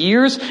months of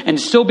years and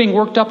still being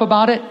worked up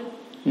about it?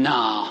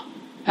 No,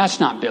 that's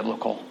not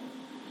biblical.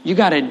 You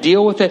got to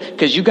deal with it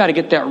because you got to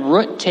get that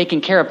root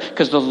taken care of.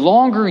 Because the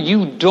longer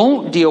you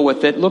don't deal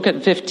with it, look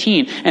at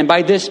 15, and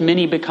by this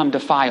many become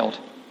defiled.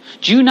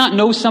 Do you not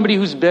know somebody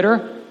who's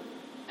bitter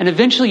And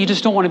eventually you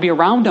just don't want to be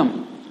around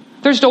them.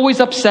 They're just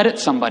always upset at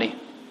somebody.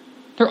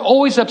 They're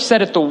always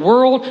upset at the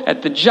world,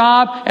 at the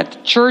job, at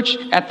the church,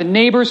 at the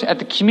neighbors, at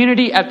the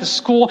community, at the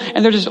school,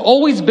 and they're just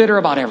always bitter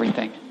about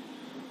everything.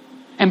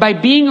 And by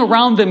being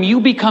around them,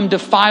 you become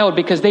defiled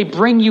because they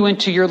bring you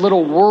into your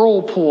little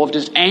whirlpool of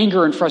just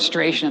anger and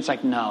frustration. It's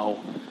like, no.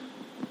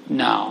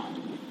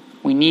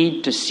 We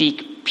need to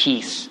seek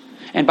peace.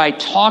 And by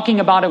talking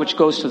about it, which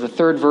goes to the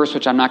third verse,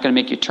 which I'm not going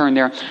to make you turn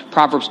there,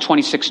 Proverbs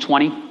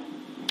 26:20.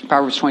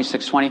 Proverbs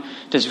 26:20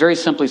 just very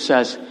simply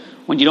says,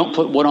 when you don't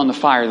put wood on the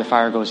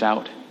fire goes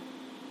out.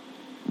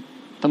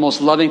 The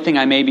most loving thing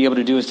I may be able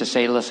to do is to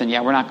say, listen,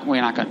 we're not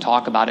going to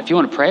talk about it. If you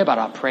want to pray about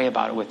it, I'll pray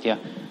about it with you.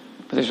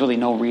 But there's really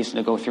no reason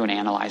to go through and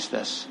analyze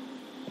this.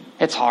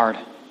 It's hard.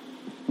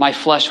 My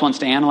flesh wants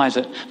to analyze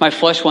it. My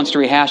flesh wants to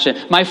rehash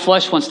it. My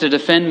flesh wants to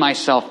defend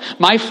myself.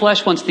 My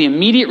flesh wants the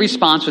immediate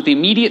response with the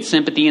immediate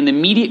sympathy and the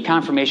immediate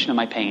confirmation of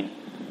my pain.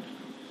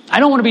 I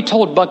don't want to be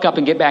told, buck up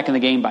and get back in the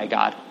game by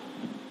God.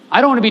 I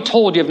don't want to be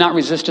told you have not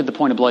resisted the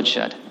point of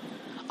bloodshed.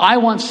 I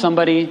want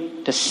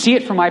somebody to see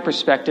it from my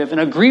perspective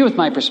and agree with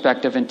my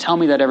perspective and tell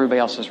me that everybody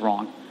else is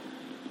wrong.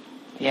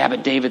 Yeah,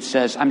 but David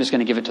says, I'm just going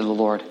to give it to the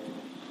Lord.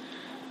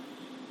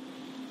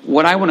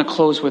 What I want to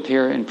close with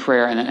here in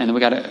prayer, and we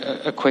got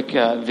a quick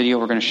video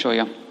we're going to show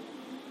you,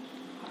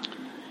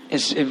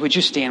 is would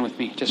you stand with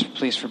me just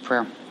please for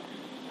prayer?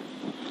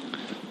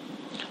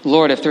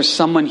 Lord, if there's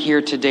someone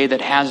here today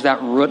that has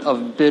that root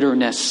of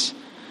bitterness,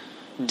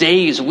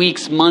 days,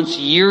 weeks, months,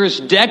 years,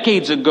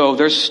 decades ago,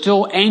 they're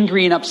still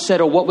angry and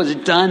upset at what was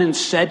done and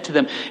said to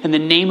them. In the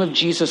name of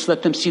Jesus,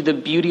 let them see the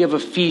beauty of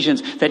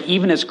Ephesians, that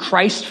even as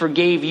Christ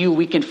forgave you,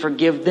 we can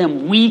forgive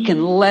them. We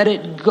can let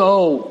it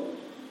go.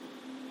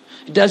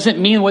 It doesn't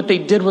mean what they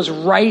did was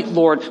right,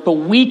 Lord, but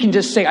we can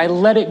just say, I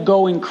let it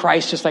go in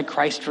Christ, just like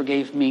Christ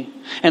forgave me.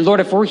 And Lord,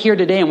 if we're here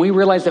today and we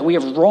realize that we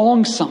have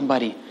wronged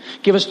somebody,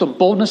 give us the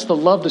boldness, the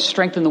love, the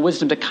strength, and the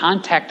wisdom to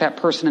contact that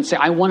person and say,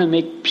 I want to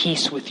make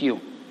peace with you.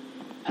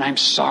 And I'm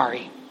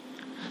sorry.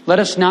 Let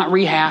us not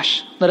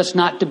rehash. Let us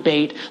not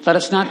debate. Let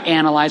us not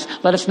analyze.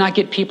 Let us not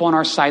get people on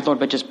our side, Lord,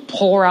 but just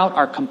pour out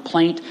our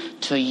complaint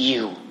to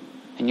you.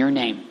 In your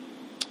name,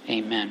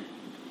 amen.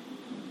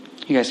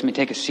 You guys may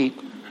take a seat.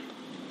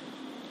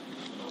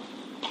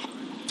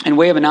 In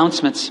way of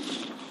announcements,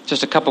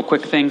 just a couple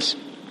quick things.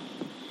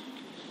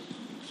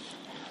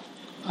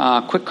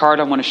 Quick card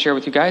I want to share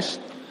with you guys.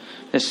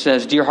 This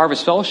says, Dear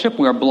Harvest Fellowship,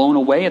 we are blown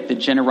away at the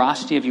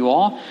generosity of you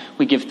all.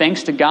 We give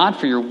thanks to God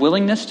for your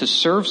willingness to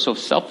serve so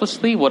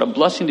selflessly. What a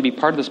blessing to be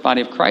part of this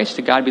body of Christ.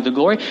 To God be the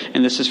glory.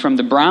 And this is from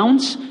the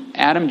Browns,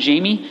 Adam,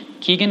 Jamie,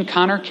 Keegan,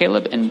 Connor,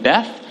 Caleb, and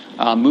Beth.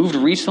 Moved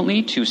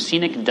recently to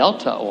Scenic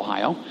Delta,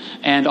 Ohio.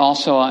 And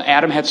also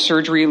Adam had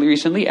surgery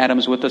recently. Adam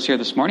is with us here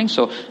this morning,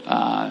 so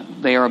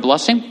they are a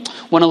blessing.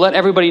 Want to let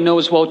everybody know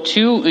as well,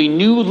 too, a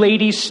new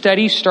ladies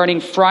study starting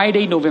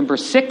Friday, November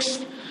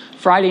 6th.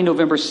 Friday,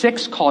 November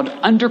 6th, called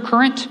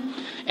Undercurrent.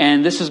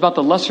 And this is about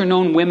the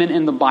lesser-known women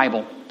in the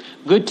Bible.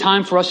 Good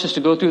time for us just to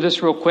go through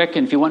this real quick.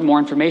 And if you want more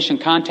information,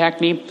 contact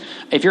me.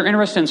 If you're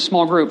interested in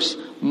small groups,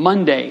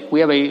 Monday, we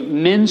have a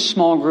men's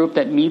small group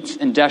that meets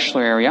in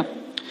Deschler area.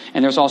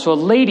 And there's also a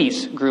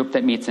ladies group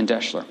that meets in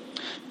Deschler.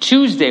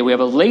 Tuesday, we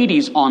have a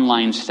ladies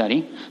online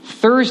study.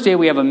 Thursday,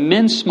 we have a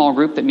men's small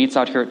group that meets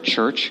out here at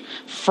church.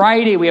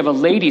 Friday, we have a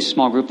ladies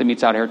small group that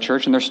meets out here at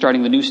church, and they're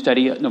starting the new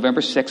study November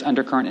 6th,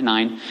 Undercurrent at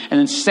 9. And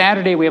then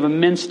Saturday, we have a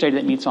men's study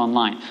that meets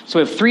online. So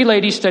we have 3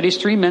 ladies studies,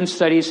 3 men's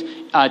studies.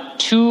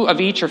 2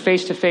 of each are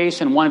face-to-face,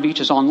 and 1 of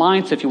each is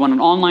online. So if you want an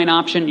online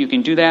option, you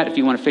can do that. If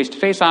you want a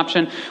face-to-face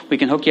option, we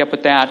can hook you up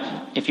with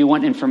that. If you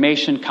want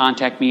information,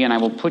 contact me, and I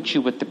will put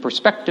you with the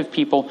prospective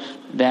people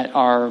that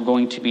are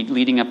going to be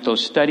leading up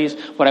those studies.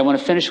 What I want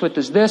to finish with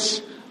is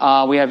this.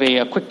 We have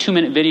a quick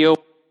 2-minute video.